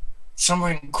shop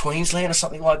somewhere in Queensland or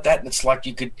something like that. And it's like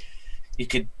you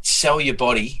could sell your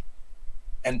body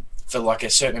and for a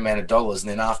certain amount of dollars,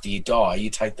 and then after you die, you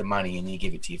take the money and you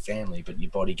give it to your family, but your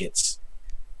body gets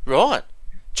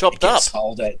chopped up.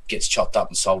 Gets chopped up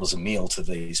and sold as a meal to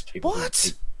these people.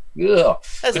 What? Yeah,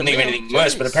 couldn't think of anything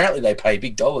worse. But apparently they pay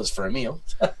big dollars for a meal.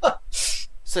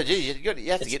 So you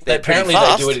have to get there. Apparently pretty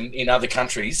fast. They do it in other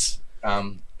countries.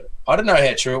 I don't know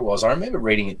how true it was. I remember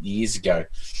reading it years ago,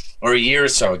 or a year or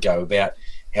so ago, about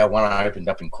how one opened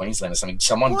up in Queensland or something.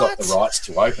 Someone got the rights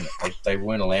to open it. They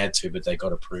weren't allowed to, but they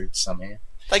got approved somehow.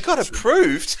 They got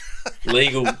approved.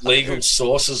 legal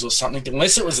sources or something.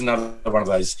 Unless it was another one of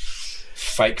those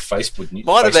fake Facebook news.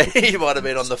 You might have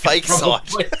been on the fake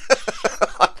site.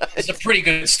 It's a pretty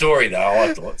good story, though,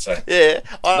 I thought so. Yeah.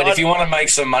 But if you want to make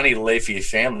some money to leave for your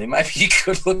family, maybe you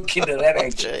could look into that.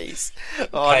 Jeez.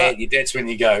 Pay out your debts when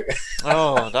you go.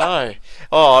 Oh, no.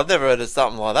 Oh, I've never heard of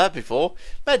something like that before.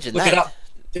 Imagine look that. It up.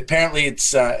 Apparently,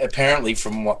 it's apparently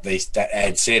from what that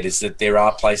ad said is that there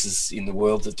are places in the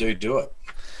world that do it.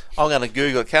 I'm going to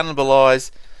Google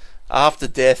cannibalise after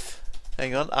death.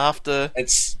 Hang on, after.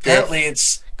 It's apparently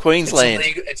it's Queensland.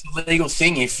 It's a legal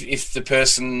thing if the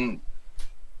person,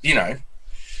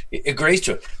 agrees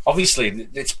to it. Obviously,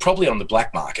 it's probably on the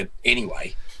black market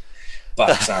anyway.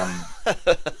 But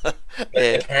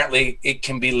apparently, it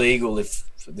can be legal if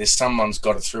there's someone's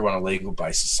got it through on a legal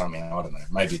basis somehow. I don't know.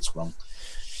 Maybe it's wrong.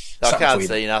 I can't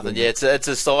see nothing. Yeah, it's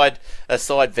a side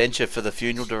venture for the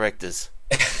funeral directors.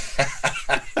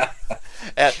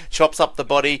 Chops up the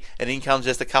body, and in comes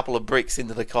just a couple of bricks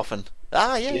into the coffin.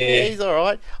 Yeah, he's all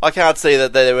right. I can't see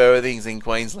that there were things in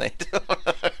Queensland.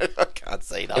 I can't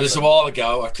see nothing. It was a while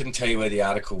ago. I couldn't tell you where the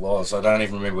article was. I don't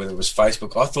even remember whether it was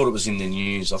Facebook. I thought it was in the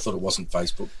news. I thought it wasn't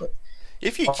Facebook, but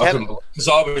if you can, because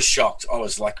I was shocked. I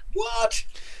was like, "What?"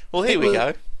 Well, here we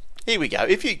go. Here we go.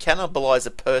 If you cannibalise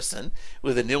a person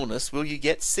with an illness, will you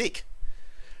get sick?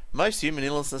 Most human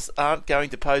illnesses aren't going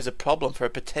to pose a problem for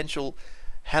a potential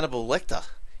Hannibal Lecter.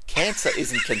 Cancer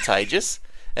isn't contagious,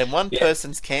 and one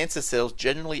person's cancer cells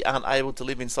generally aren't able to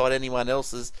live inside anyone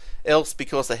else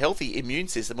because a healthy immune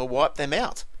system will wipe them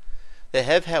out. There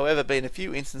have, however, been a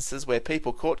few instances where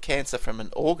people caught cancer from an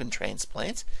organ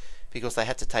transplant because they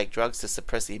had to take drugs to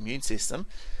suppress the immune system.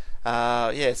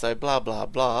 So blah, blah,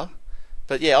 blah.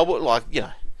 But yeah, I would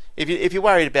if you're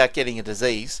worried about getting a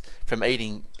disease from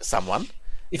eating someone,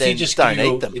 then don't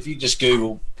eat them. If you just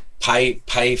Google pay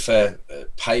for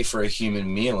a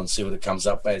human meal and see what it comes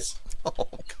up as. Oh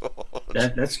God,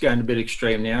 that's going a bit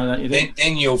extreme now, don't you think?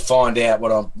 Then you'll find out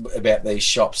about these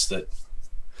shops that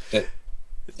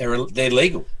they're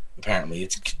legal. Apparently,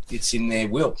 it's in their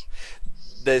will.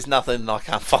 There's nothing I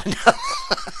can't find.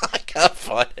 I can't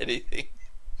find anything.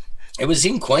 It was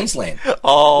in Queensland.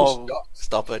 Oh,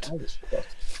 stop it.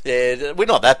 Yeah, we're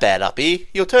not that bad up here.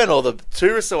 You'll turn all the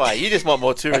tourists away. You just want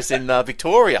more tourists in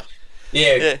Victoria.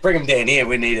 Yeah, bring them down here.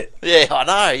 We need it. Yeah, I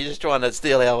know. You're just trying to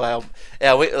steal our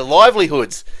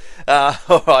livelihoods.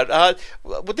 All right.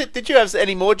 Did you have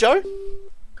any more, Joe?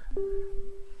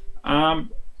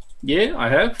 Yeah, I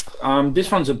have.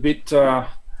 This one's a bit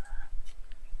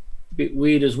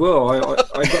weird as well. I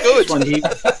got this one here.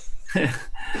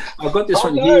 I've got this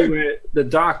one here, where the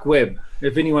dark web.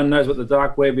 If anyone knows what the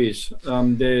dark web is,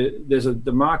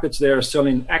 the markets there are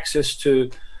selling access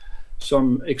to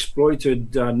some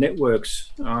exploited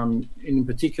networks, in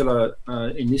particular,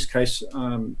 in this case,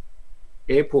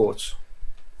 airports.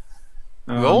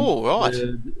 Right.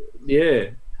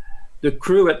 The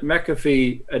crew at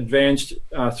McAfee Advanced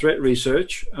Threat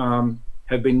Research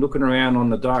have been looking around on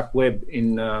the dark web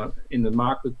in the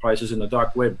marketplaces in the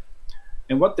dark web.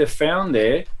 And what they've found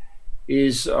there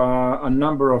is a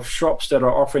number of shops that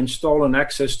are offering stolen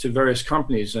access to various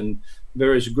companies and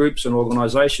various groups and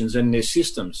organizations and their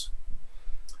systems.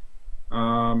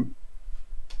 In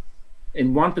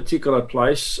one particular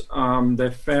place, they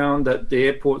found that the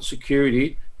airport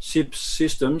security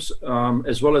systems,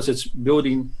 as well as its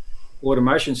building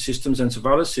automation systems and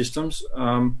surveillance systems,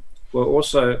 were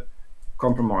also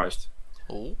compromised.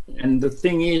 Ooh. And the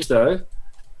thing is, though,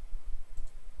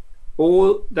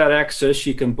 all that access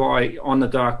you can buy on the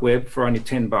dark web for only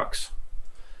 $10.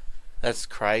 That's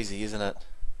crazy, isn't it?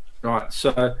 Right.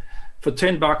 So for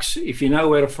 $10, if you know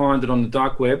where to find it on the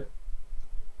dark web,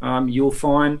 you'll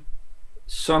find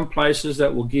some places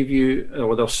that will give you,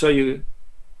 or they'll sell you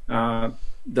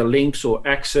the links or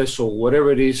access or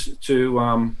whatever it is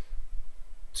to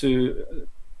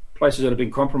places that have been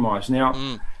compromised.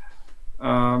 Now,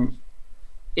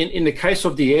 in the case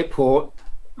of the airport,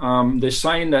 they're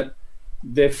saying that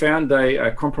they found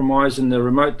a compromise in the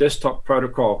remote desktop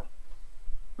protocol,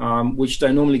 which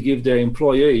they normally give their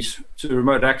employees to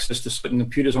remote access to certain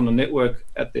computers on the network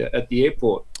at the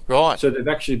airport. Right. So they've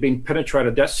actually been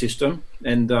penetrated that system,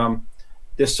 and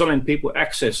they're selling people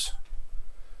access.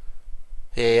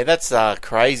 Yeah, that's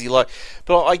crazy. But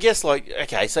I guess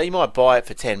okay, so you might buy it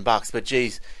for $10, but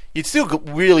geez, you'd still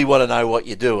really want to know what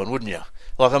you're doing, wouldn't you?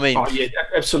 Oh yeah,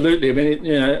 absolutely. I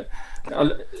mean,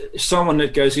 someone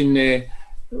that goes in there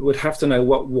would have to know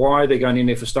why they're going in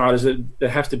there for starters. They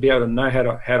have to be able to know how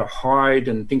to hide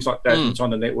and things like that. It's on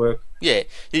the network. Yeah,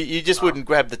 you just wouldn't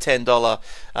grab the $10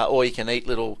 all you can eat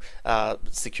little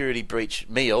security breach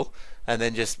meal and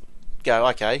then just go,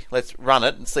 okay, let's run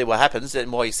it and see what happens.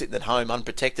 And while you're sitting at home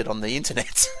unprotected on the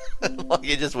internet,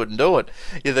 you just wouldn't do it.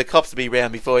 The cops would be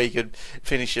around before you could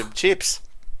finish your chips.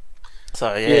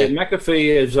 So yeah,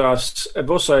 McAfee have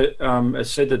also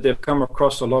has said that they've come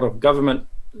across a lot of government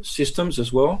systems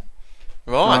as well,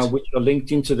 right, which are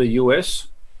linked into the US.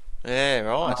 Yeah,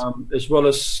 right. As well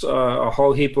as a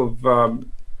whole heap of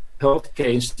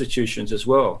healthcare institutions as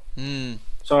well. Mm.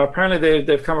 So apparently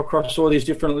they've come across all these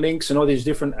different links and all these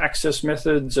different access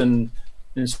methods and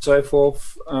so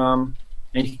forth. And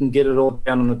you can get it all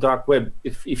down on the dark web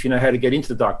if you know how to get into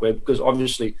the dark web, because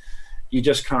obviously you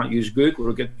just can't use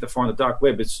Google to find the dark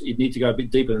web. You need to go a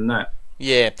bit deeper than that.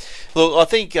 Yeah. Look, I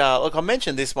think look, I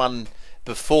mentioned this one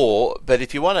before, but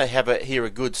if you want to hear a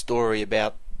good story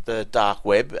about the dark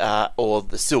web or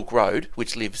the Silk Road,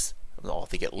 which lives, I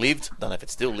think it lived, I don't know if it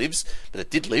still lives, but it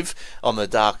did live on the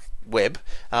dark web.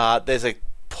 There's a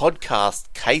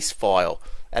podcast case file,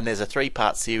 and there's a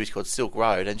 3-part series called Silk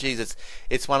Road, and geez,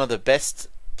 it's one of the best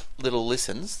little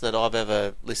listens that I've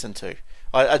ever listened to.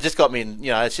 I just got me in,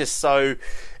 it's just so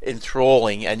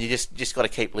enthralling, and you just got to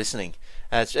keep listening.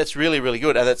 It's really, really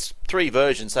good, and it's 3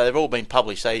 versions, so they've all been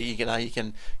published. So you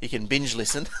can binge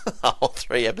listen all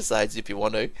 3 episodes if you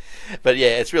want to. But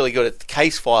yeah, it's really good. The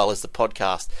case file is the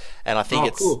podcast, and I think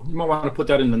it's cool. You might want to put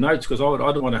that in the notes, because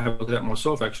I'd want to have a look at that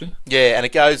myself actually. Yeah, and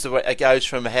it goes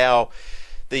from how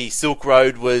the Silk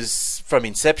Road was from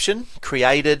inception,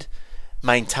 created,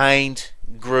 maintained,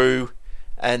 grew,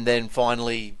 and then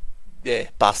finally,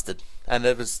 busted.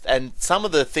 And some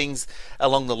of the things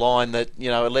along the line that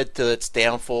it led to its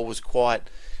downfall was quite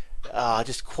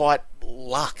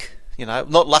luck.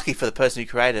 Not lucky for the person who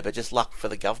created it, but just luck for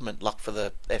the government, luck for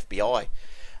the FBI.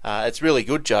 It's really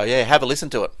good, Joe. Yeah, have a listen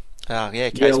to it. Case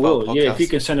file podcast. Yeah, if you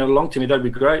can send it along to me, that'd be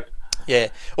great. Yeah,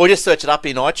 or just search it up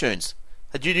in iTunes.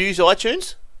 Do you use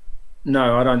iTunes?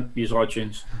 No, I don't use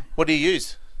iTunes. What do you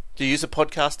use? Do you use a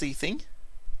podcasty thing?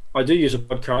 I do use a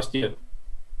podcast. Yeah.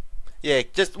 Yeah,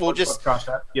 just podcast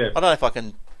app. Yeah. I don't know if I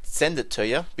can send it to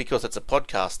you because it's a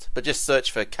podcast, but just search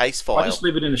for case file. I'll just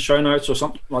leave it in the show notes or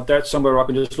something like that, somewhere I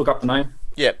can just look up the name.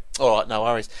 Yeah, all right, no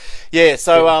worries. Yeah,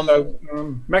 so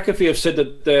McAfee have said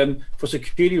that for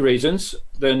security reasons,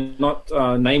 they're not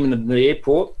naming the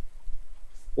airport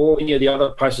or any of the other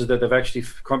places that they've actually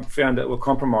found that were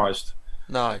compromised.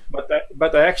 No, but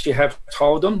they actually have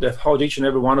told them. They've told each and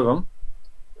every one of them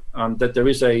that there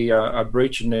is a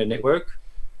breach in their network.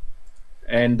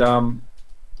 And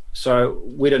so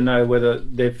we don't know whether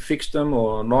they've fixed them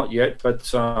or not yet, but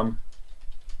hopefully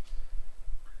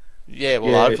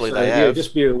so, they have. Yeah,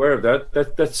 just be aware of that.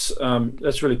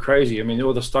 That's really crazy. I mean,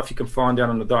 all the stuff you can find down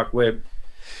on the dark web.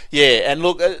 Yeah, and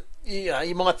look,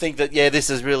 you might think that this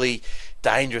is really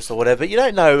dangerous or whatever, but you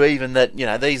don't know even that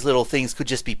these little things could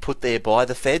just be put there by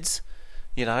the feds.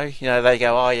 They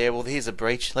go, oh yeah, well here's a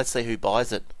breach. Let's see who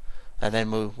buys it. And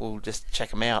then we'll just check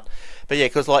them out. But yeah,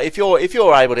 because if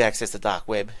you're able to access the dark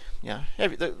web,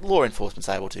 the law enforcement's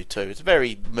able to too. It's a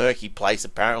very murky place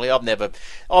apparently. I've never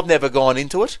gone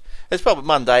into it. It's probably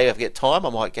one day if I get time,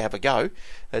 I might have a go.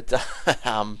 But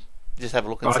just have a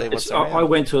look and see what's around. I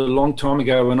went to a long time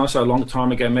ago. When I say a long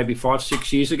time ago, maybe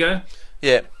 5-6 years ago.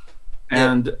 Yeah.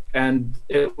 And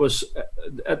it was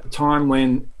at the time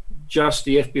when just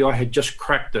the FBI had just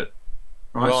cracked it.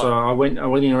 Right, so I went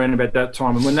in around about that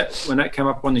time, and when that came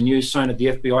up on the news saying that the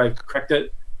FBI had cracked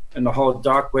it, and the whole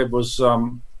dark web was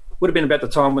would have been about the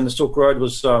time when the Silk Road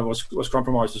was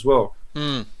compromised as well.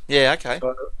 Yeah, okay.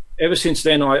 So ever since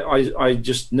then, I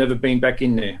just never been back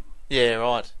in there. Yeah,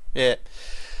 right. Yeah,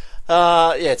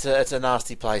 it's a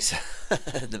nasty place,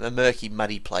 a murky,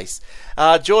 muddy place.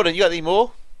 Jordan, you got any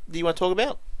more that you want to talk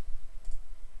about?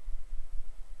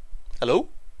 Hello?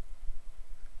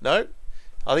 No.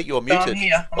 I think you're muted. I'm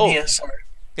here. I'm here. Sorry.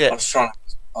 Yeah.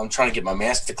 I'm trying to get my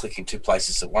mouse to click in 2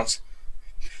 places at once.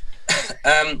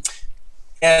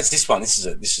 It's this one. This is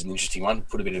an interesting one.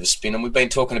 Put a bit of a spin on. We've been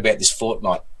talking about this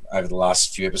Fortnite over the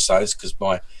last few episodes because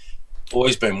my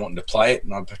boy's been wanting to play it,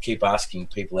 and I keep asking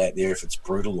people out there if it's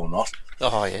brutal or not.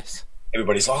 Oh yes.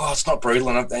 Everybody's like, "Oh, it's not brutal,"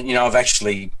 and I've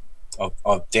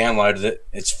downloaded it.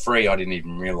 It's free. I didn't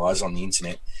even realise on the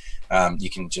internet. You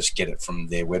can just get it from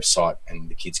their website and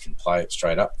the kids can play it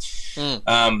straight up.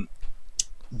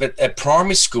 But a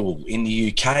primary school in the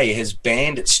UK has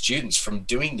banned its students from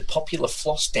doing the popular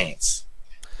floss dance,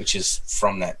 which is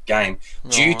from that game,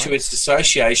 due to its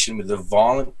association with a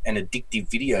violent and addictive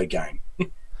video game.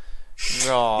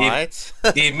 Right.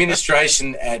 The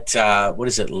administration at, Lafcrom,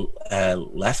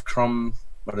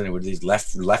 I don't know what it is,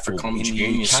 Lafcrom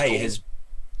Junior School has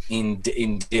in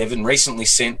Devon recently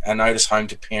sent a notice home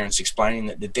to parents explaining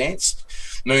that the dance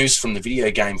moves from the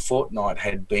video game Fortnite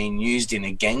had been used in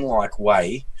a gang-like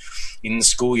way in the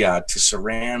schoolyard to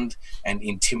surround and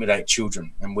intimidate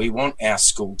children. And we want our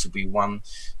school to be one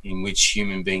in which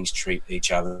human beings treat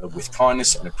each other with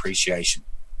kindness and appreciation,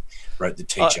 wrote the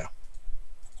teacher.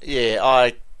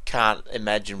 I can't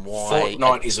imagine why.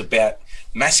 Fortnite is about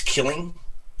mass killing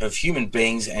of human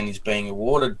beings and is being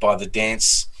awarded by the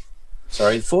dance.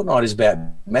 Fortnite is about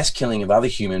mass killing of other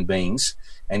human beings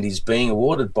and is being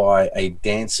awarded by a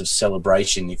dance of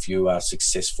celebration if you are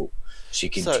successful. She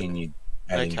continued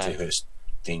adding to her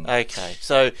thing. Okay,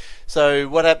 so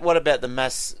what about the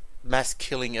mass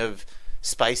killing of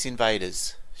space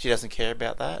invaders? She doesn't care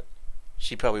about that.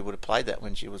 She probably would have played that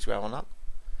when she was growing up.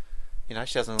 You know,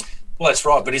 she doesn't. Well, that's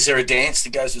right, but is there a dance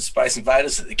that goes with Space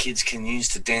Invaders that the kids can use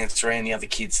to dance around the other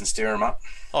kids and stir them up?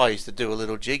 I used to do a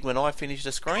little jig when I finished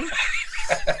a screen.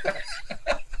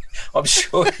 I'm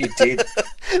sure you did.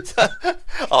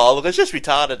 Look, it's just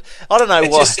retarded. I don't know why.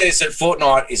 It just says that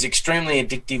Fortnite is extremely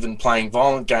addictive and playing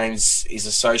violent games is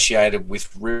associated with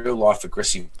real-life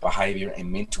aggressive behaviour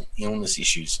and mental illness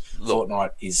issues.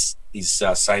 Fortnite is a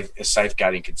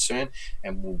safeguarding concern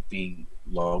and will be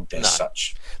logged as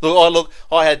such.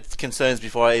 I had concerns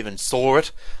before I even saw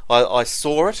it. I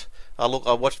saw it. I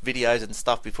watched videos and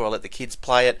stuff before I let the kids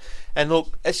play it. And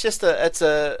look, it's just it's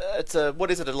a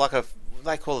what is it, like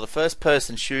they call it a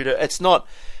first-person shooter. It's not.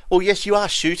 Well, yes, you are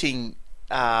shooting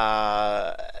graphics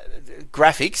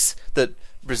that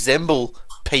resemble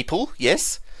people,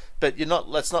 yes, but you're not.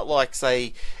 It's not like,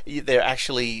 say, they're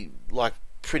actually like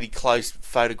pretty close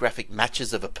photographic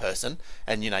matches of a person,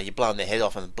 and you're blowing their head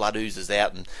off and the blood oozes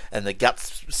out and the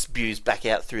guts spews back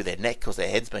out through their neck because their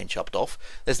head's been chopped off.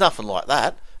 There's nothing like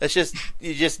that. It's just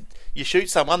you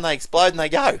shoot someone, they explode and they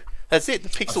go. That's it. The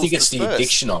pixels. I think it's the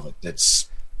addiction of it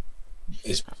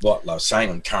is what I was saying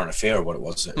on Current Affair, or what it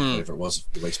was, whatever it was a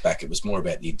few weeks back. It was more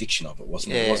about the addiction of it,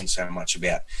 wasn't it? It wasn't so much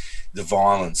about the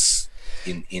violence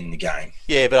in the game.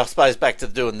 Yeah, but I suppose back to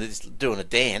doing a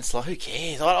dance, like, who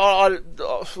cares? I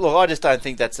just don't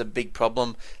think that's a big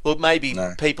problem. Look, maybe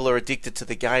people are addicted to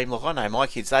the game. Look, I know my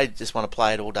kids, they just want to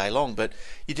play it all day long, but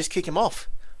you just kick them off.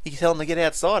 You can tell them to get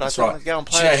outside. That's right. Go and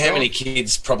play. Do you know how many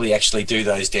kids probably actually do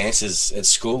those dances at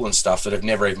school and stuff that have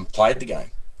never even played the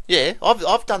game? Yeah,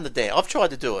 I've done the dance. I've tried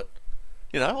to do it.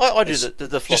 I do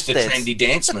the floss dance. Just a trendy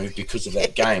dance move because of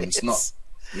that game. It's not.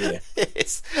 Yeah.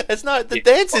 It's the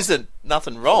dance isn't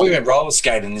nothing wrong. We went roller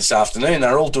skating this afternoon.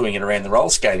 They're all doing it around the roller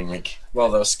skating rink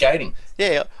while they were skating.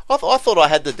 Yeah, I thought I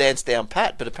had the dance down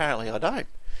pat, but apparently I don't.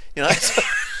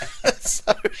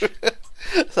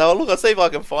 So look, I'll see if I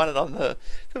can find it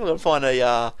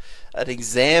an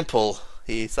example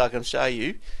here so I can show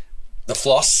you. The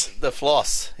floss. The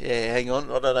floss. Yeah, hang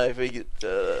on. I don't know if we get.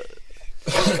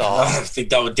 I think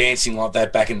they were dancing like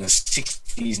that back in the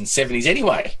 60s and 70s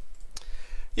anyway.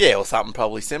 Yeah, or something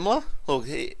probably similar. Look,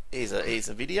 here's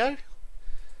a video.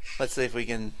 Let's see if we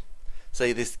can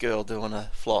see this girl doing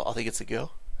a floss. I think it's a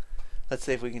girl. Let's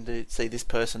see if we can see this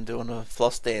person doing a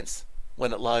floss dance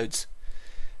when it loads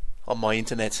on my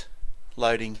internet.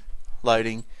 Loading.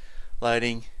 Where's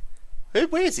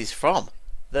this from?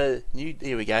 Here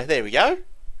we go. There we go.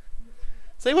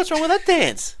 See, what's wrong with that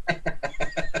dance?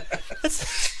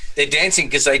 They're dancing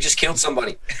because they just killed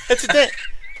somebody. It's a dance.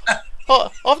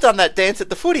 I've done that dance at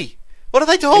the footy. What are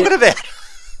they talking about?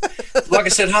 Like I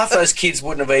said, half those kids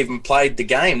wouldn't have even played the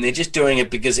game. They're just doing it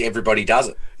because everybody does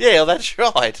it. Yeah, well, that's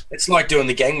right. It's like doing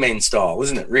the gangman style,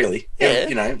 isn't it, really?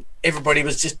 Yeah. Everybody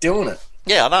was just doing it.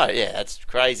 Yeah, I know. Yeah, that's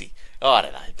crazy. I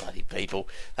don't know, bloody people.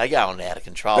 They're going out of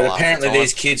control. But apparently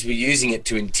these kids were using it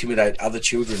to intimidate other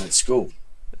children at school.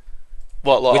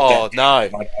 What? Like, no.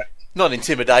 Not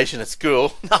intimidation at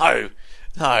school. No.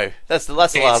 That's the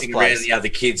last place. Dancing around the other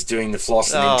kids doing the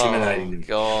floss and intimidating them.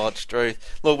 God's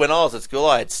truth. Look, when I was at school,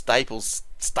 I had staples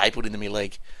stapled into my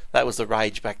leg. That was the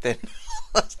rage back then.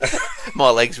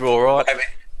 My legs were all right.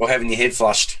 Or having your head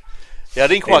flushed. Yeah, I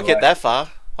didn't quite get that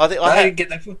far. I didn't get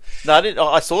that far. No, I didn't.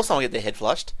 I saw someone get their head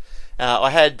flushed.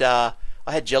 I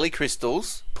had jelly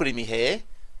crystals put in my hair,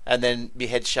 and then my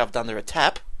head shoved under a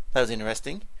tap. That was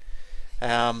interesting.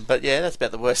 But yeah, that's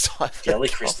about the worst I've jelly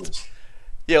crystals.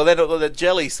 Yeah, well, then the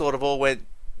jelly sort of all went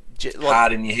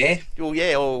hard in your hair. Well,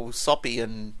 yeah, all soppy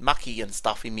and mucky and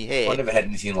stuff in my hair. I never had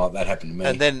anything like that happen to me.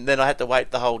 And then I had to wait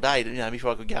the whole day,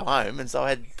 before I could go home, and so I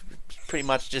had pretty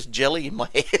much just jelly in my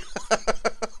hair.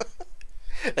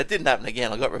 It didn't happen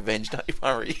again. I got revenge. Don't you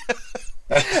worry.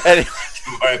 Anyway,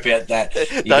 don't worry about that.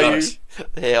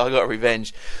 Yeah, I got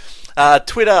revenge.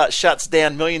 Twitter shuts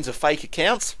down millions of fake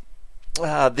accounts.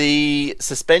 The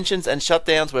suspensions and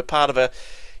shutdowns were part of a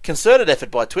concerted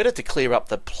effort by Twitter to clear up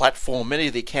the platform. Many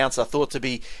of the accounts are thought to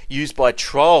be used by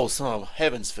trolls, oh,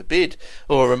 heavens forbid,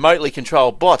 or remotely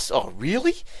controlled bots, oh,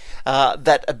 really?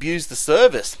 That abuse the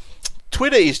service.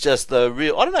 Twitter is just the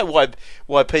real... I don't know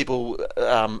why people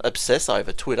obsess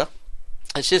over Twitter.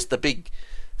 It's just the big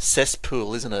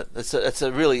cesspool, isn't it? It's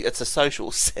a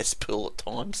social cesspool at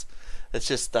times. It's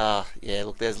just,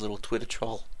 look, there's a little Twitter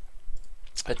troll.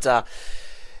 But, but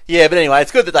anyway,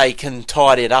 it's good that they can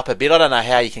tidy it up a bit. I don't know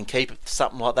how you can keep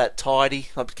something like that tidy.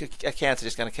 Accounts are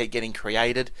just going to keep getting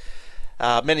created.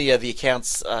 Many of the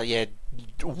accounts,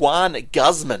 Juan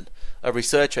Guzman, a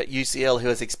researcher at UCL who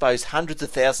has exposed hundreds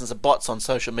of thousands of bots on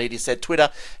social media, said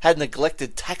Twitter had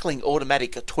neglected tackling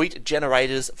automatic tweet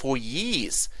generators for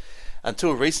years.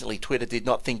 Until recently, Twitter did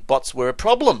not think bots were a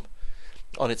problem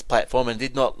on its platform and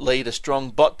did not lead a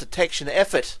strong bot detection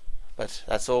effort. But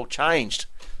that's all changed.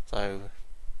 So,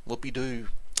 whoopee-doo.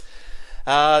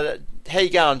 How you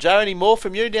going, Joe? Any more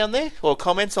from you down there? Or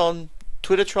comments on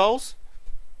Twitter trolls?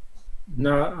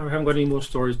 No, I haven't got any more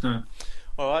stories, no.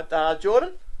 All right,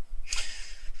 Jordan?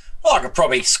 Well, I could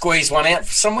probably squeeze one out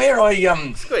somewhere.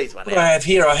 Squeeze one out. I have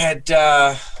here, I had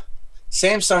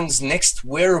Samsung's next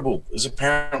wearable is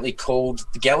apparently called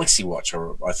the Galaxy Watch,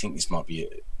 or I think this might be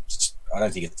I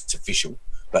don't think it's official,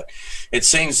 but it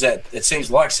seems like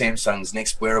Samsung's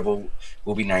next wearable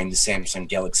will be named the Samsung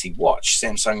Galaxy Watch.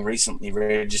 Samsung recently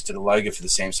registered a logo for the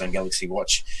Samsung Galaxy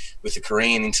Watch with the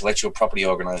Korean intellectual property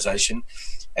organization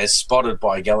as spotted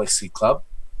by Galaxy Club.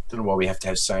 Don't know why we have to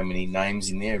have so many names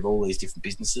in there of all these different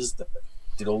businesses that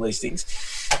did all these things.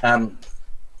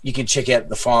 You can check out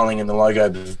the filing and the logo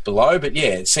below, but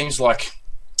yeah, it seems like,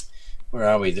 where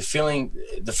are we? The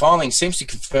filing seems to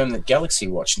confirm that Galaxy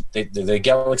Watch, the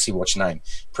Galaxy Watch name.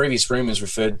 Previous rumors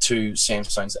referred to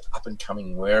Samsung's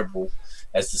up-and-coming wearable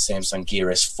as the Samsung Gear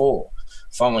S4,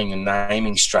 following the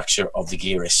naming structure of the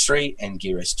Gear S3 and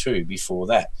Gear S2 before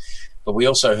that. But we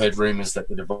also heard rumors that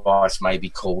the device may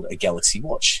be called a Galaxy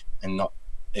Watch and not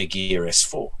a Gear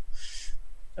S4.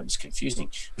 That was confusing.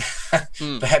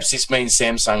 Perhaps this means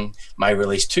Samsung may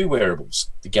release two wearables,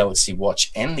 the Galaxy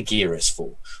Watch and the Gear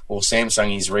S4, or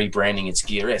Samsung is rebranding its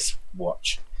Gear S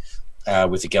watch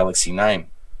with the Galaxy name.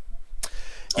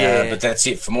 Yeah. But that's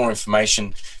it. For more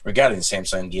information regarding the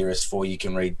Samsung Gear S4, you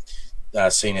can read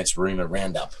CNET's rumor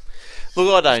roundup.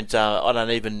 Look, I don't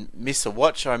even miss a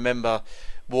watch. I remember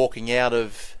walking out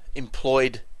of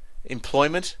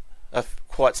employment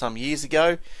quite some years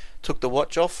ago, took the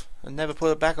watch off and never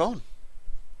put it back on.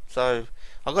 So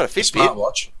I've got a Fitbit.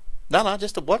 Smartwatch? No,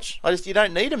 just a watch. You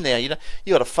don't need them now. You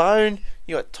got a phone.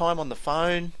 You got time on the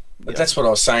phone. But that's what I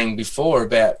was saying before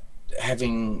about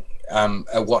having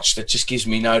a watch that just gives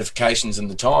me notifications and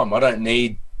the time. I don't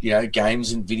need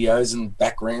games and videos and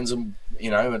backgrounds and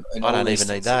and I don't even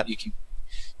need that. You can,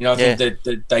 I think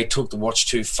that they took the watch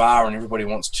too far and everybody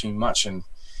wants too much and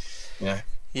But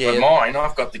mine,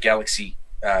 I've got the Galaxy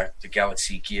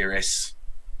Gear S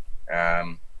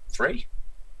 3,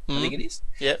 I think it is.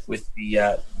 Yep. With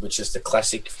the which is the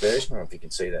classic version. I don't know if you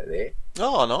can see that there.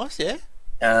 Oh, nice, yeah.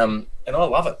 And I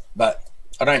love it, but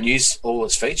I don't use all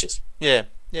its features. Yeah.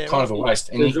 Kind of a waste.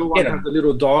 And does your one have the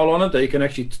little dial on it that you can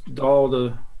actually dial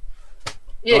the?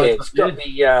 Yeah, it's got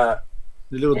the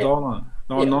little dial on it.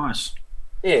 Oh, nice.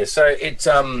 Yeah, so it's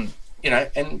and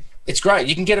it's great.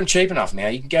 You can get them cheap enough now.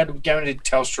 You can go into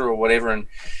Telstra or whatever, and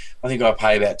I think I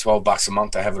pay about $12 a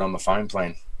month to have it on my phone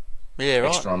plan. Yeah, right.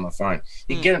 Extra on my phone.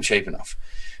 You can get them cheap enough.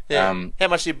 Yeah. How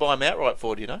much do you buy them outright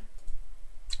for? Do you know?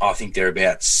 I think they're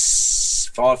about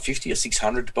 $550 or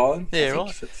 $600 to buy them. Yeah,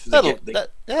 right.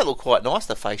 That look quite nice.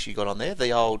 The face you got on there,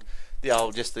 the old,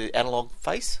 just the analog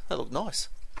face. That looked nice.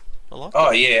 I like.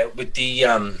 Oh yeah, with the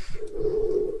I'll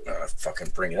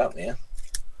fucking bring it up now.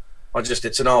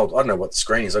 It's an old. I don't know what the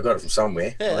screen is. I got it from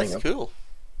somewhere. Yeah, that's cool.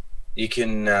 You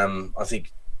can, I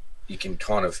think, you can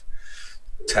kind of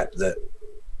tap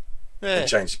and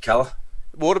change the colour.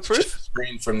 Waterproof?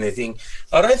 Screen from their thing.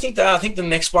 I think the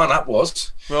next one up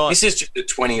was. Right. This is just a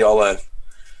 $20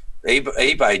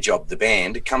 eBay job, the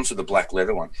band. It comes with a black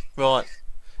leather one. Right.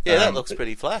 Yeah, that looks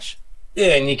pretty flash.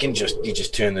 Yeah, and you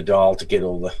just turn the dial to get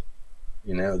all the,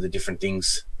 the different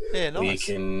things. Yeah, nice.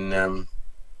 You can,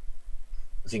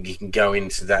 I think you can go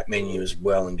into that menu as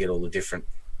well and get all the different.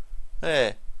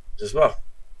 Yeah. As well.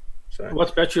 So.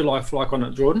 What's battery life like on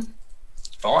it, Jordan?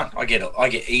 Fine. I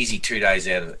get easy 2 days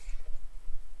out of it.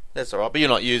 That's all right, but you're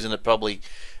not using it probably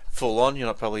full on. You're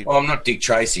not probably. Well, I'm not Dick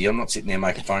Tracy. I'm not sitting there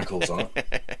making phone calls on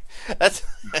it.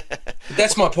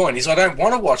 That's my point. Is I don't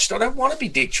want to watch. I don't want to be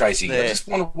Dick Tracy. Yeah. I just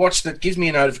want to watch that gives me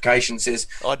a notification says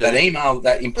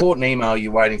that important email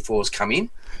you're waiting for has come in.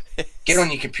 Get on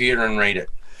your computer and read it.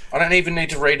 I don't even need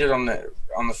to read it on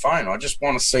the phone. I just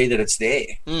want to see that it's there.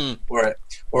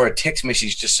 Or a text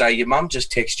message to say your mum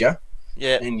just texted you.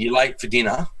 Yeah. And you're late for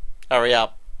dinner. Hurry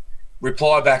up.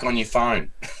 Reply back on your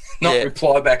phone. Not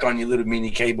reply back on your little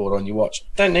mini keyboard on your watch.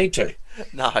 Don't need to.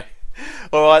 No.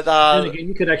 All right. And again,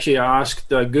 you could actually ask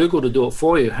Google to do it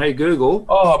for you. Hey, Google.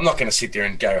 Oh, I'm not going to sit there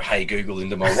and go, hey, Google,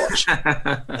 into my watch.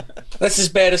 That's as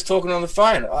bad as talking on the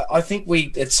phone. I think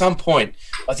at some point,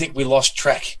 we lost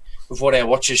track of what our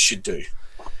watches should do.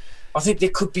 I think there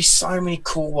could be so many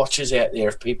cool watches out there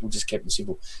if people just kept it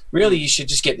simple. Really, you should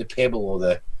just get the Pebble or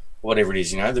the whatever it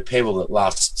is, the Pebble that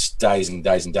lasts days and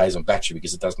days and days on battery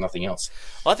because it does nothing else.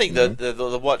 I think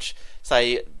the watch,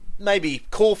 say, maybe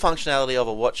core functionality of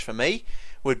a watch for me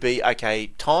would be,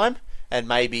 time and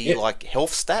maybe like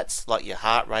health stats, like your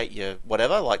heart rate, your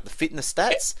whatever, like the fitness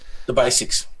stats. The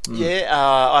basics. Yeah,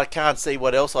 I can't see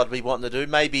what else I'd be wanting to do.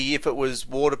 Maybe if it was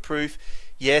waterproof,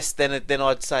 yes, then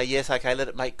I'd say yes, let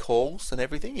it make calls and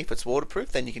everything. If it's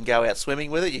waterproof, then you can go out swimming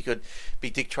with it. You could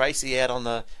be Dick Tracy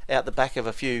out the back of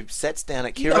a few sets down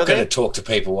at Kira. You're not going to talk to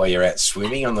people while you're out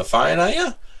swimming on the phone, are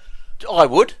you? I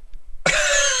would.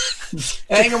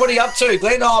 Hang on, what are you up to,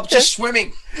 Glenn? Oh, I'm just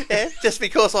swimming. Yeah, just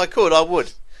because I could, I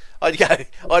would. I'd go.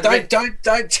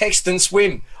 Don't text and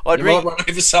swim. You might run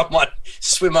over someone,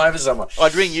 swim over someone.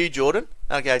 I'd ring you, Jordan.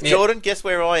 I'd go, Jordan, guess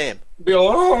where I am?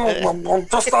 I'm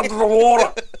just under the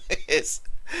water. Yes.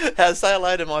 Say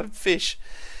hello to my fish.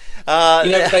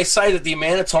 They say that the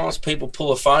amount of times people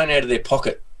pull a phone out of their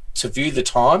pocket to view the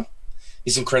time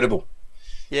is incredible.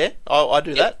 Yeah, I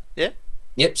do that. Yeah.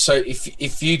 Yep. So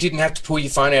if you didn't have to pull your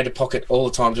phone out of your pocket all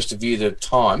the time just to view the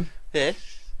time,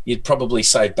 you'd probably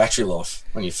save battery life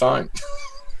on your phone.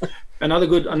 Another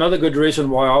good reason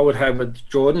why I would have it,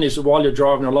 Jordan, is while you're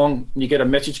driving along and you get a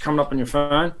message coming up on your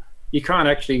phone, you can't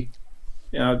actually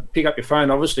pick up your phone,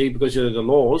 obviously, because of the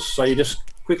laws. So you just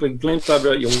quickly glimpse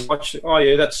over your watch. Oh,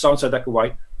 yeah, that's so-and-so, that could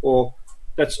wait. Or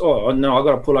that's, oh, no, I've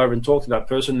got to pull over and talk to that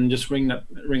person and just ring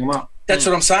them up. That's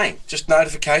what I'm saying. Just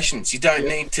notifications. You don't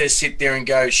need to sit there and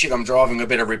go, shit, I'm driving, I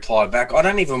better reply back. I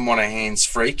don't even want a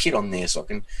hands-free kit on there so I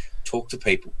can talk to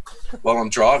people while I'm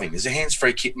driving. There's a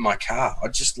hands-free kit in my car.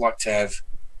 I'd just like to have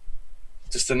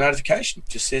just a notification.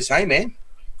 Just says, hey, man,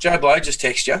 Joe Blow just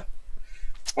texted you.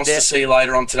 Wants to see you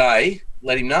later on today.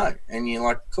 Let him know. And you're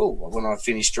like, cool. When I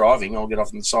finish driving, I'll get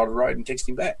off on the side of the road and text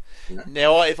him back.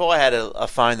 Now, if I had a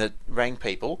phone that rang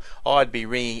people, I'd be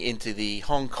ringing into the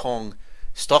Hong Kong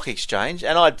Stock Exchange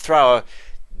and I'd throw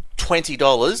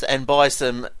 $20 and buy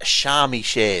some Xiaomi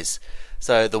shares.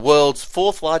 So the world's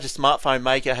fourth largest smartphone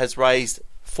maker has raised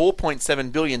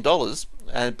 $4.7 billion,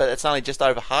 but it's only just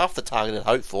over half the target it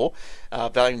hoped for,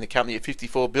 valuing the company at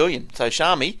 $54 billion. So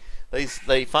Xiaomi,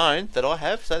 the phone that I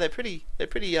have, so they're pretty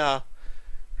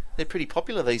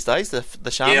popular these days. The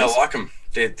Xiaomis. Yeah, I like them.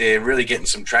 They're really getting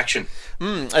some traction.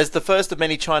 As the first of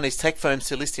many Chinese tech firms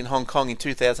to list in Hong Kong in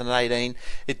 2018,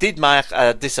 it did mark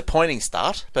a disappointing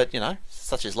start, but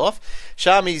such is life.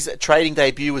 Xiaomi's trading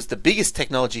debut was the biggest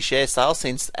technology share sale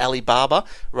since Alibaba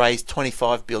raised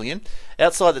 $25 billion.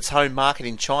 Outside its home market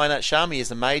in China, Xiaomi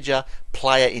is a major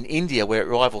player in India, where it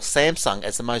rivals Samsung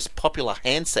as the most popular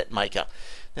handset maker.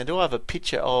 Now, do I have a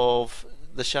picture of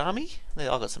the Xiaomi? I've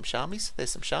got some Xiaomis.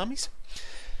 There's some Xiaomis.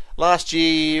 Last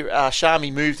year,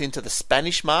 Xiaomi moved into the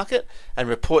Spanish market, and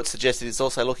reports suggested it's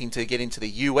also looking to get into the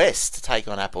US to take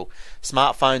on Apple.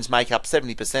 Smartphones make up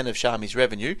 70% of Xiaomi's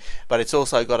revenue, but it's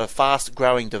also got a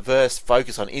fast-growing, diverse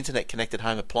focus on internet-connected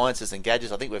home appliances and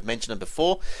gadgets. I think we've mentioned them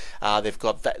before. They've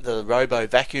got the Robo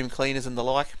vacuum cleaners and the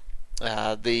like.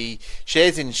 The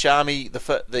shares in Xiaomi,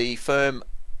 the firm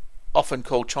often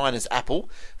called China's Apple,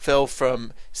 fell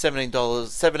from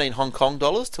 $17 Hong Kong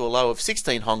dollars to a low of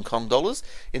 16 Hong Kong dollars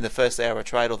in the first hour of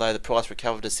trade, although the price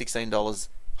recovered to $16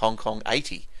 Hong Kong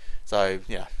 80. So,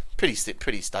 pretty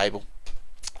stable.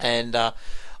 And I've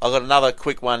got another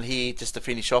quick one here just to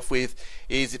finish off with,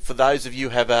 is for those of you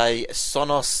who have a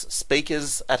Sonos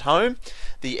speakers at home,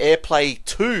 the AirPlay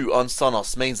 2 on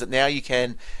Sonos means that now you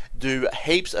can do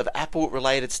heaps of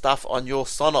Apple-related stuff on your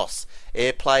Sonos.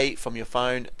 AirPlay from your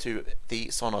phone to the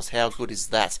Sonos. How good is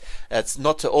that? It's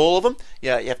not to all of them. You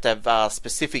have to have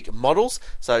specific models.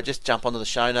 So just jump onto the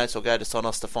show notes or go to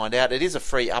Sonos to find out. It is a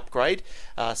free upgrade.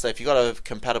 So if you've got a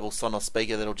compatible Sonos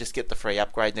speaker, that'll just get the free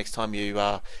upgrade next time you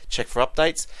check for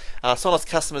updates. Sonos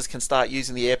customers can start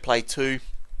using the AirPlay 2,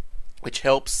 which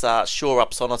helps shore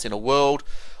up Sonos in a world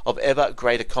of ever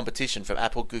greater competition from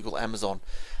Apple, Google, Amazon.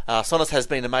 Sonos has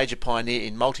been a major pioneer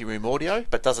in multi-room audio,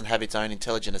 but doesn't have its own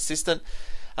intelligent assistant.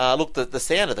 Look, the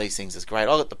sound of these things is great. I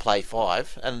got the Play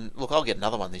 5, and look, I'll get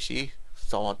another one this year.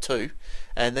 so on too,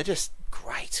 and they're just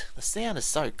great. The sound is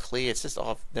so clear. It's just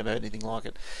I've never heard anything like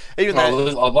it. Even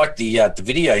though I like the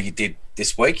video you did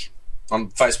this week on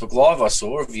Facebook Live. I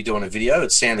saw of you doing a video.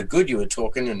 It sounded good. You were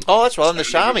talking and that's right on the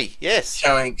Xiaomi. Yes,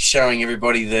 showing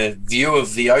everybody the view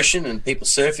of the ocean and people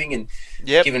surfing and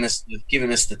giving us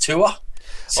the tour.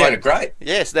 Sounded great.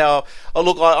 Yes. Now,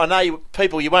 look, I know you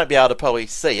won't be able to probably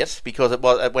see it because it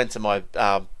went to my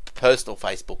personal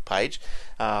Facebook page.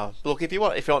 Look, if you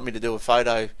want me to do a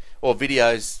photo or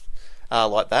videos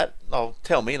like that,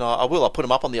 tell me and I will. I'll put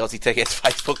them up on the Aussie Tech Eds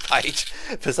Facebook page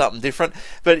for something different.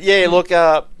 But yeah, look,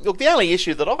 the only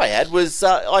issue that I had was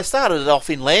I started it off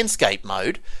in landscape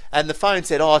mode, and the phone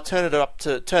said, turn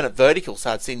it vertical,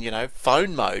 so it's in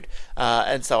phone mode,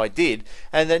 and so I did.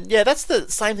 And then that's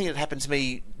the same thing that happened to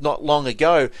me not long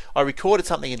ago. I recorded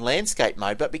something in landscape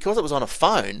mode, but because it was on a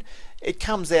phone, it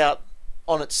comes out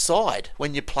on its side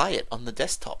when you play it on the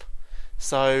desktop.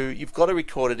 So you've got to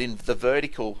record it in the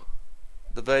vertical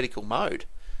mode.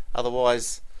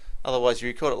 Otherwise you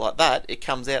record it like that, it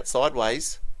comes out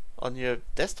sideways on your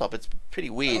desktop. It's pretty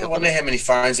weird. I wonder how many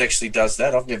phones actually does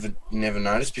that. I've never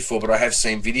noticed before, but I have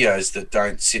seen videos that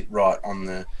don't sit right on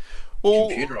the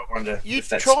computer. I wonder if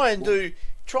that's try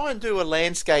and do a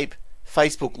landscape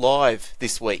Facebook Live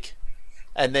this week,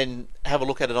 and then have a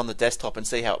look at it on the desktop and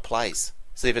see how it plays.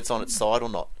 See if it's on its side or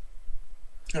not.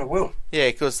 I will. Yeah,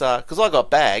 because I got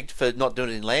bagged for not doing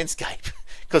it in landscape.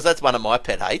 Because that's one of my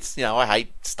pet hates. I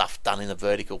hate stuff done in a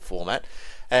vertical format,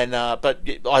 and but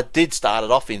I did start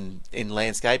it off in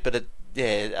landscape, but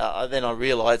then I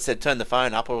realised it said turn the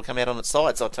phone up or it'll come out on its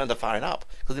side, so I turned the phone up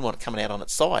because I didn't want it coming out on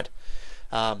its side.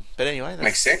 But anyway,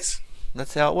 makes sense.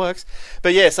 That's how it works.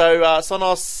 But yeah, so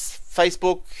Sonos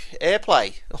Facebook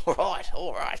AirPlay.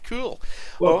 All right, cool.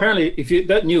 Well, apparently,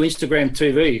 that new Instagram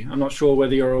TV, I'm not sure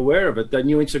whether you're aware of it. That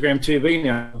new Instagram TV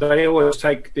now, they always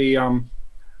take the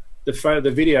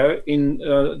video in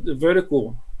the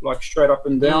vertical, like straight up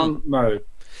and down mode.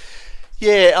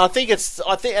 Yeah, I think this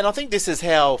is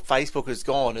how Facebook has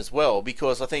gone as well,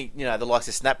 because I think the likes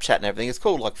of Snapchat and everything, it's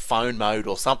called like phone mode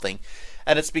or something,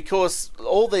 and it's because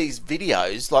all these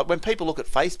videos, like when people look at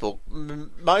Facebook,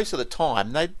 most of the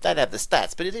time they'd have the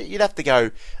stats, but you'd have to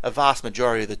go a vast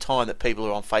majority of the time that people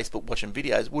are on Facebook watching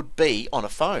videos would be on a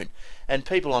phone, and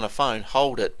people on a phone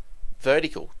hold it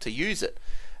vertical to use it.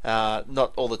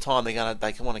 Not all the time they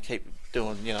can want to keep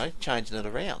doing changing it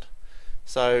around.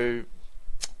 So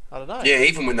I don't know. Yeah,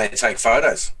 even when they take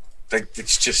photos,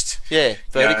 it's just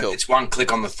vertical. It's one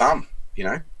click on the thumb.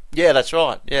 Yeah, that's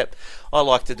right. Yeah, I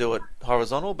like to do it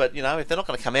horizontal, but if they're not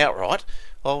going to come out right,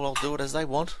 I'll do it as they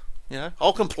want.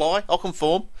 I'll comply. I'll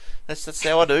conform. That's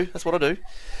how I do. That's what I do.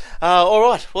 All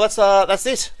right. Well, that's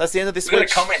it. That's the end of this week.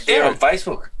 Got a comment there on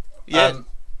Facebook. Yeah.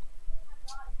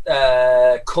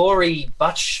 Corey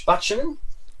Butchinen,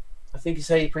 I think is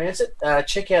how you pronounce it.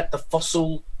 Check out the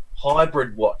Fossil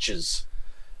Hybrid watches.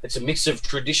 It's a mix of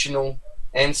traditional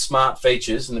and smart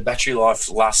features, and the battery life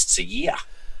lasts a year.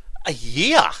 A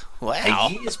year? Wow.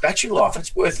 A year's battery life.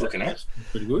 It's worth looking at.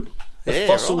 Pretty good. The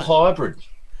Fossil Hybrid.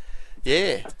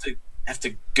 Yeah. Have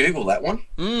to Google that one.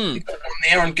 You got it on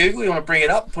there on Google. You want to bring it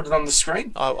up and put it on the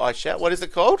screen? I shout. What is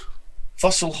it called?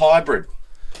 Fossil Hybrid.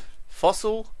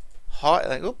 Fossil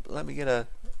let me get a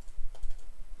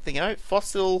thing out.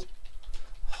 Fossil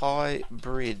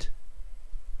Hybrid.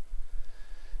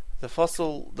 The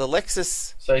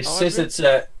Lexus. So he says it's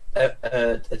a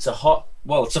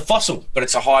fossil, but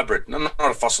it's a hybrid. No, not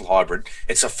a fossil hybrid.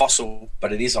 It's a fossil,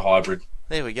 but it is a hybrid.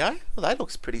 There we go. Well, they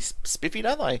looks pretty spiffy,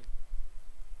 don't they?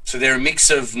 So they're a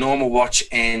mix of normal watch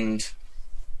and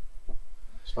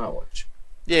smartwatch.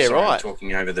 Yeah, Sorry, right. I'm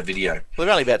talking over the video. Well,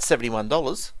 they're only about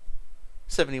 $71.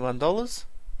 $71.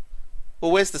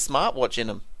 Well, where's the smartwatch in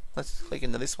them? Let's click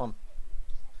into this one.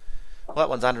 Well, that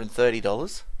one's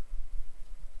 $130.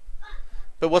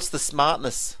 But what's the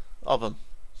smartness of them?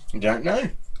 I don't know.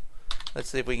 Let's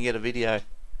see if we can get a video.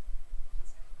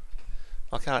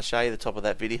 I can't show you the top of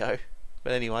that video,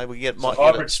 but anyway, we get.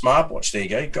 Hybrid smartwatch. There you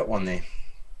go. You've got one there.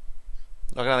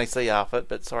 I can only see half it,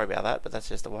 but sorry about that. But that's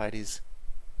just the way it is.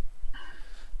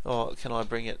 Oh, can I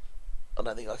bring it? I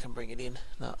don't think I can bring it in.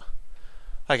 No.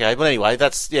 Okay, but anyway,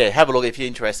 have a look if you're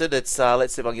interested. It's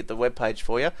let's see if I can get the webpage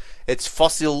for you. It's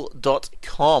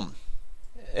fossil.com.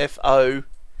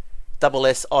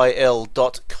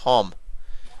 FOSSIL.com.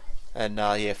 And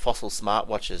Fossil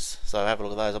smartwatches. So have a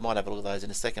look at those. I might have a look at those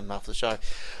in a second after the show.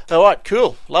 All right,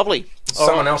 cool, lovely.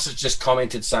 Someone else has just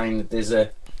commented saying that there's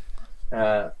a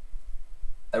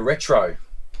retro.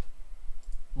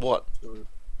 What?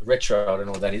 Retro. I don't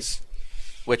know what that is.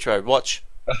 Retro watch.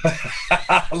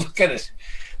 Look at it.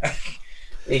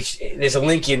 There's a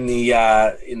link in the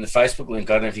Facebook link.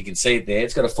 I don't know if you can see it there.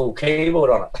 It's got a full keyboard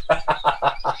on it.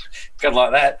 Kind of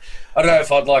like that. I don't know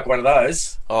if I'd like one of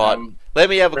those. All right. Let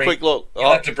me have a quick look.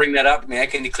 You'll have to bring that up now.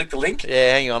 Can you click the link?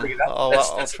 Yeah, hang on.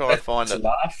 I'll try and find it.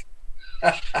 Laugh.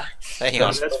 Hang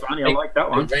on. That's funny. I like that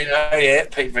one.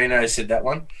 Pete Vino said that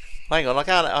one. Hang on.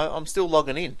 I'm still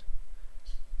logging in.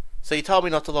 So you told me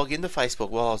not to log into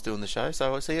Facebook while I was doing the show.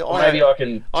 So see, maybe I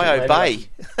can. I obey.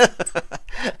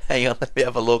 Hang on, let me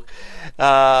have a look.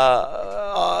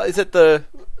 Is it the?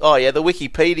 Oh yeah, the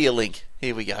Wikipedia link.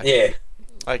 Here we go. Yeah.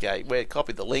 Okay, we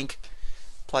copied the link.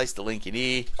 Place the link in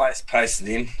here. Paste it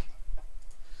in.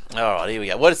 All right, here we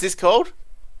go. What is this called?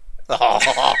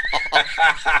 Oh.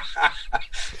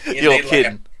 You're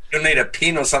kidding. You'll need a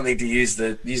pin or something to use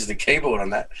the keyboard on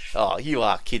that. Oh, you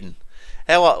are kidding.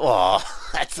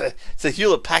 It's a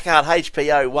Hewlett-Packard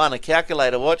HP-01, a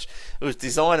calculator watch. It was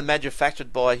designed and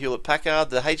manufactured by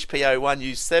Hewlett-Packard. The HP-01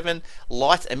 used 7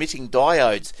 light-emitting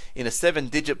diodes in a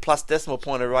 7-digit plus decimal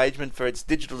point arrangement for its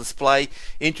digital display,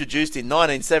 introduced in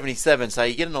 1977. So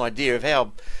you get an idea of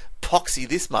how poxy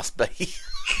this must be.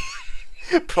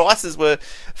 Prices were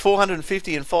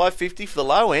 $450 and $550 for the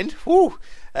low end. Woo!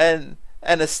 And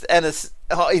in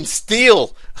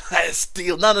steel.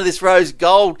 Steel. None of this rose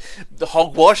gold, the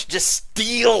hogwash, just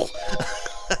steel.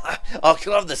 Oh,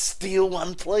 can I have the steel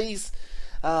one, please?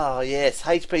 Oh, yes.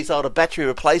 HP sold a battery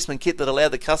replacement kit that allowed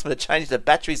the customer to change the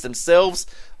batteries themselves.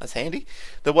 That's handy.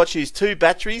 The watch used 2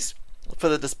 batteries for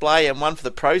the display and 1 for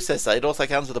the processor. It also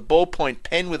comes with a ballpoint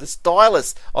pen with a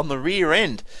stylus on the rear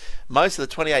end. Most of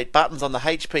the 28 buttons on the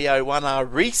HP-01 are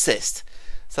recessed.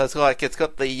 So it's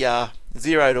got the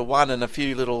 0 to 1 and a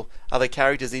few little other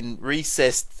characters in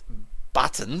recessed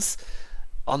buttons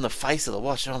on the face of the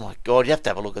watch. Oh my God, you have to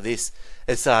have a look at this.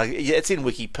 It's in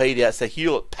Wikipedia. It's a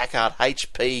Hewlett-Packard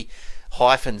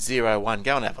HP-01.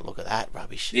 Go and have a look at that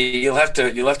rubbish. Yeah, you'll have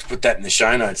to put that in the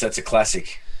show notes. That's a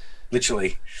classic,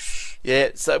 literally. Yeah.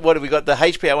 So what have we got? The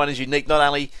HP-01 is unique not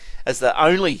only as the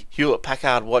only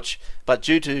Hewlett-Packard watch, but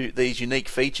due to these unique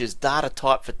features, data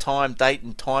type for time, date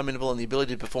and time interval, and the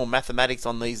ability to perform mathematics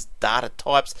on these data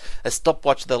types, a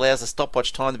stopwatch that allows the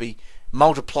stopwatch time to be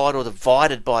multiplied or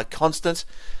divided by a constant.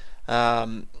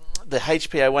 The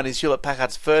HP-01 is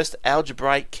Hewlett-Packard's first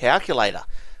algebraic calculator.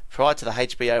 Prior to the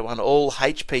HP-01, all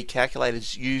HP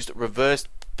calculators used reversed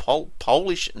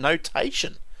Polish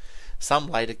notation. Some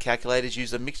later calculators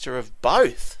use a mixture of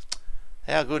both.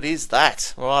 How good is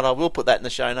that? Right, I will put that in the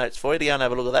show notes for you to go and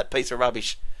have a look at that piece of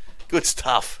rubbish. Good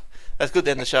stuff. That's good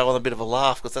to end the show on a bit of a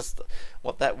laugh, because that's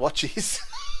what that watch is.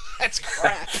 That's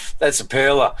crap. That's a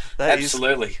perler.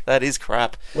 Absolutely. That is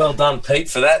crap. Well done, Pete,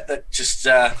 for that. That just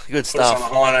good stuff. Put us on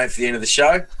a high note for the end of the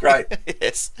show. Great.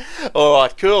 Yes. All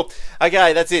right, cool.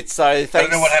 Okay, that's it. So thanks. I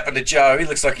don't know what happened to Joe. He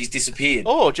looks like he's disappeared.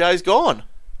 Oh, Joe's gone.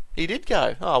 He did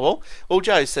go. Oh, well. Well,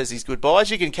 Joe says his goodbyes.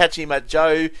 You can catch him at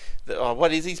Joe...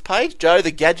 what is his page?Eo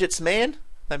the Gadgets Man.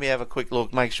 Let me have a quick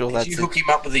look. Make sure that's... Did you hook him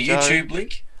up with the YouTube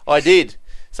link? I did.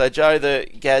 So, Eo the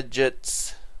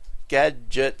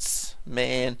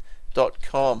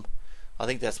Gadgetsman.com. I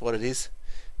think that's what it is.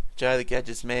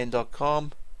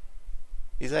 EoTheGadgetsMan.com.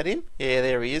 Is that him? Yeah,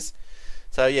 there he is.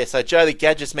 So, yeah. So,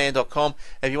 EoTheGadgetsMan.com.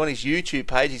 If you want his YouTube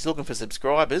page, he's looking for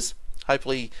subscribers.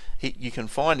 Hopefully you can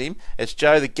find him. It's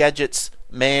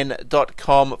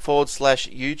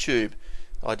EoTheGadgetsMan.com/YouTube.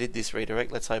 I did this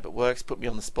redirect. Let's hope it works. Put me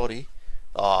on the spotty.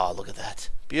 Oh, look at that.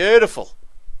 Beautiful.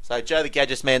 So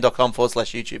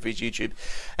EoTheGadgetsMan.com/YouTube for his YouTube.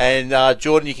 And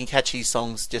Jordan, you can catch his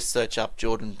songs. Just search up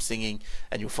Jordan singing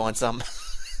and you'll find some.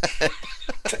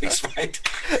 Thanks, mate.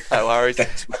 No worries.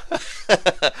 Thanks, mate.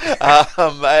 That's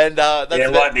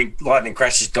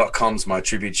lightningcrashes.com's my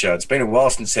tribute show. It's been a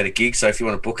while since I had a gig, so if you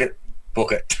want to book it,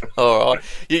 book it. All right.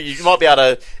 You might be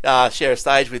able to share a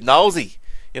stage with Knowlesy.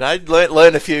 You know,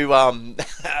 learn a few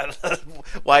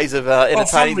ways of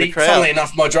entertaining the crowd. Funnily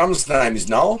enough, my drummer's name is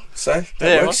Noel, so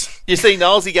that works. Right. You see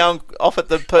Knowlesy going off at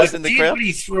the person in the crowd?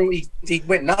 He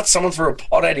went nuts. Someone threw a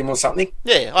pot at him or something.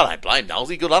 Yeah, I don't blame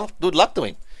Knowlesy. Good luck to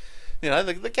him. You know,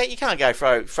 you can't go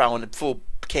throwing full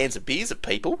cans of beers at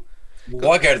people.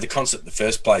 Why go to the concert in the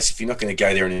first place if you're not going to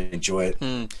go there and enjoy it?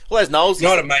 Well, there's Knowlesy.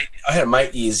 I had a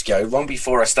mate years ago, long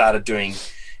before I started doing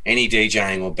any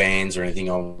DJing or bands or anything.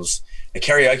 I was a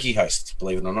karaoke host,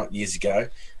 believe it or not, years ago.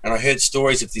 And I heard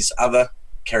stories of this other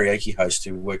karaoke host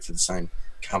who worked for the same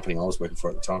company I was working for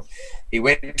at the time. He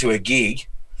went to a gig,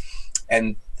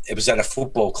 and it was at a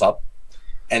football club,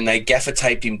 and they gaffer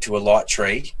taped him to a light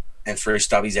tree and threw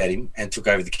stubbies at him and took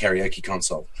over the karaoke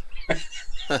console.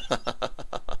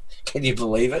 Can you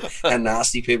believe it? How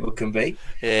nasty people can be.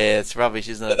 Yeah, it's rubbish,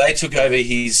 isn't it? But they took over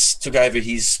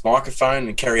his microphone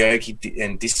and karaoke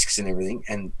and discs and everything,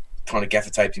 and kind of gaffer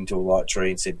taped him to a light tree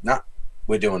and said, "Nah,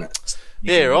 we're doing it."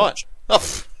 Yeah, right.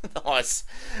 Oh, nice.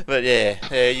 But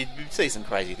yeah, you see some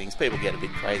crazy things. People get a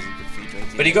bit crazy with a few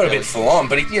drinks. But he got a bit full on.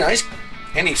 But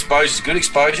any exposure is good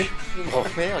exposure. Well,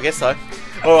 yeah, I guess so.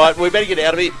 All right, we better get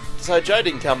out of it. So Joe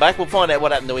didn't come back. We'll find out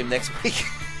what happened to him next week.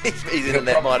 His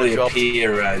internet might have dropped. He'll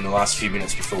appear in the last few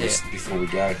minutes before we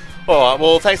go. All right,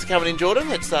 well, thanks for coming in, Jordan.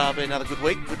 It's been another good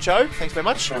week, good show. Thanks very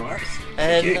much. No worries.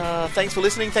 And thanks for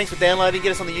listening. Thanks for downloading.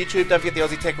 Get us on the YouTube. Don't forget the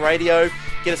Aussie Tech Radio.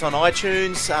 Get us on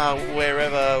iTunes,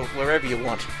 wherever you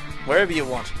want. Wherever you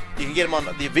want. You can get them on.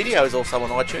 The video is also on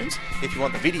iTunes if you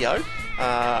want the video.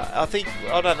 I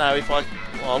don't know if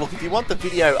look, if you want the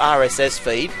video RSS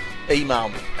feed, email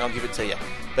me and I'll give it to you.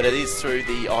 But it is through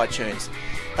the iTunes.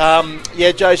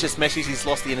 Joe's just messaged he's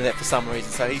lost the internet for some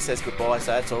reason, so he says goodbye,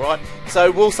 so that's alright.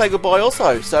 So we'll say goodbye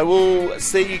also. So we'll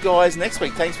see you guys next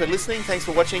week. Thanks for listening, thanks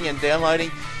for watching and downloading.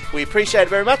 We appreciate it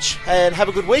very much, and have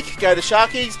a good week. Go the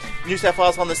Sharkies. New South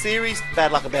Wales won the series.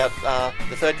 Bad luck about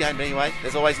the third game, but anyway,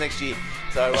 there's always next year.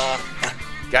 So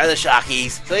go the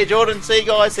Sharkies. See you, Jordan. See you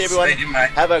guys. See everyone. See you, mate.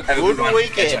 Have a good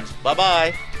weekend.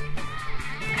 Bye-bye.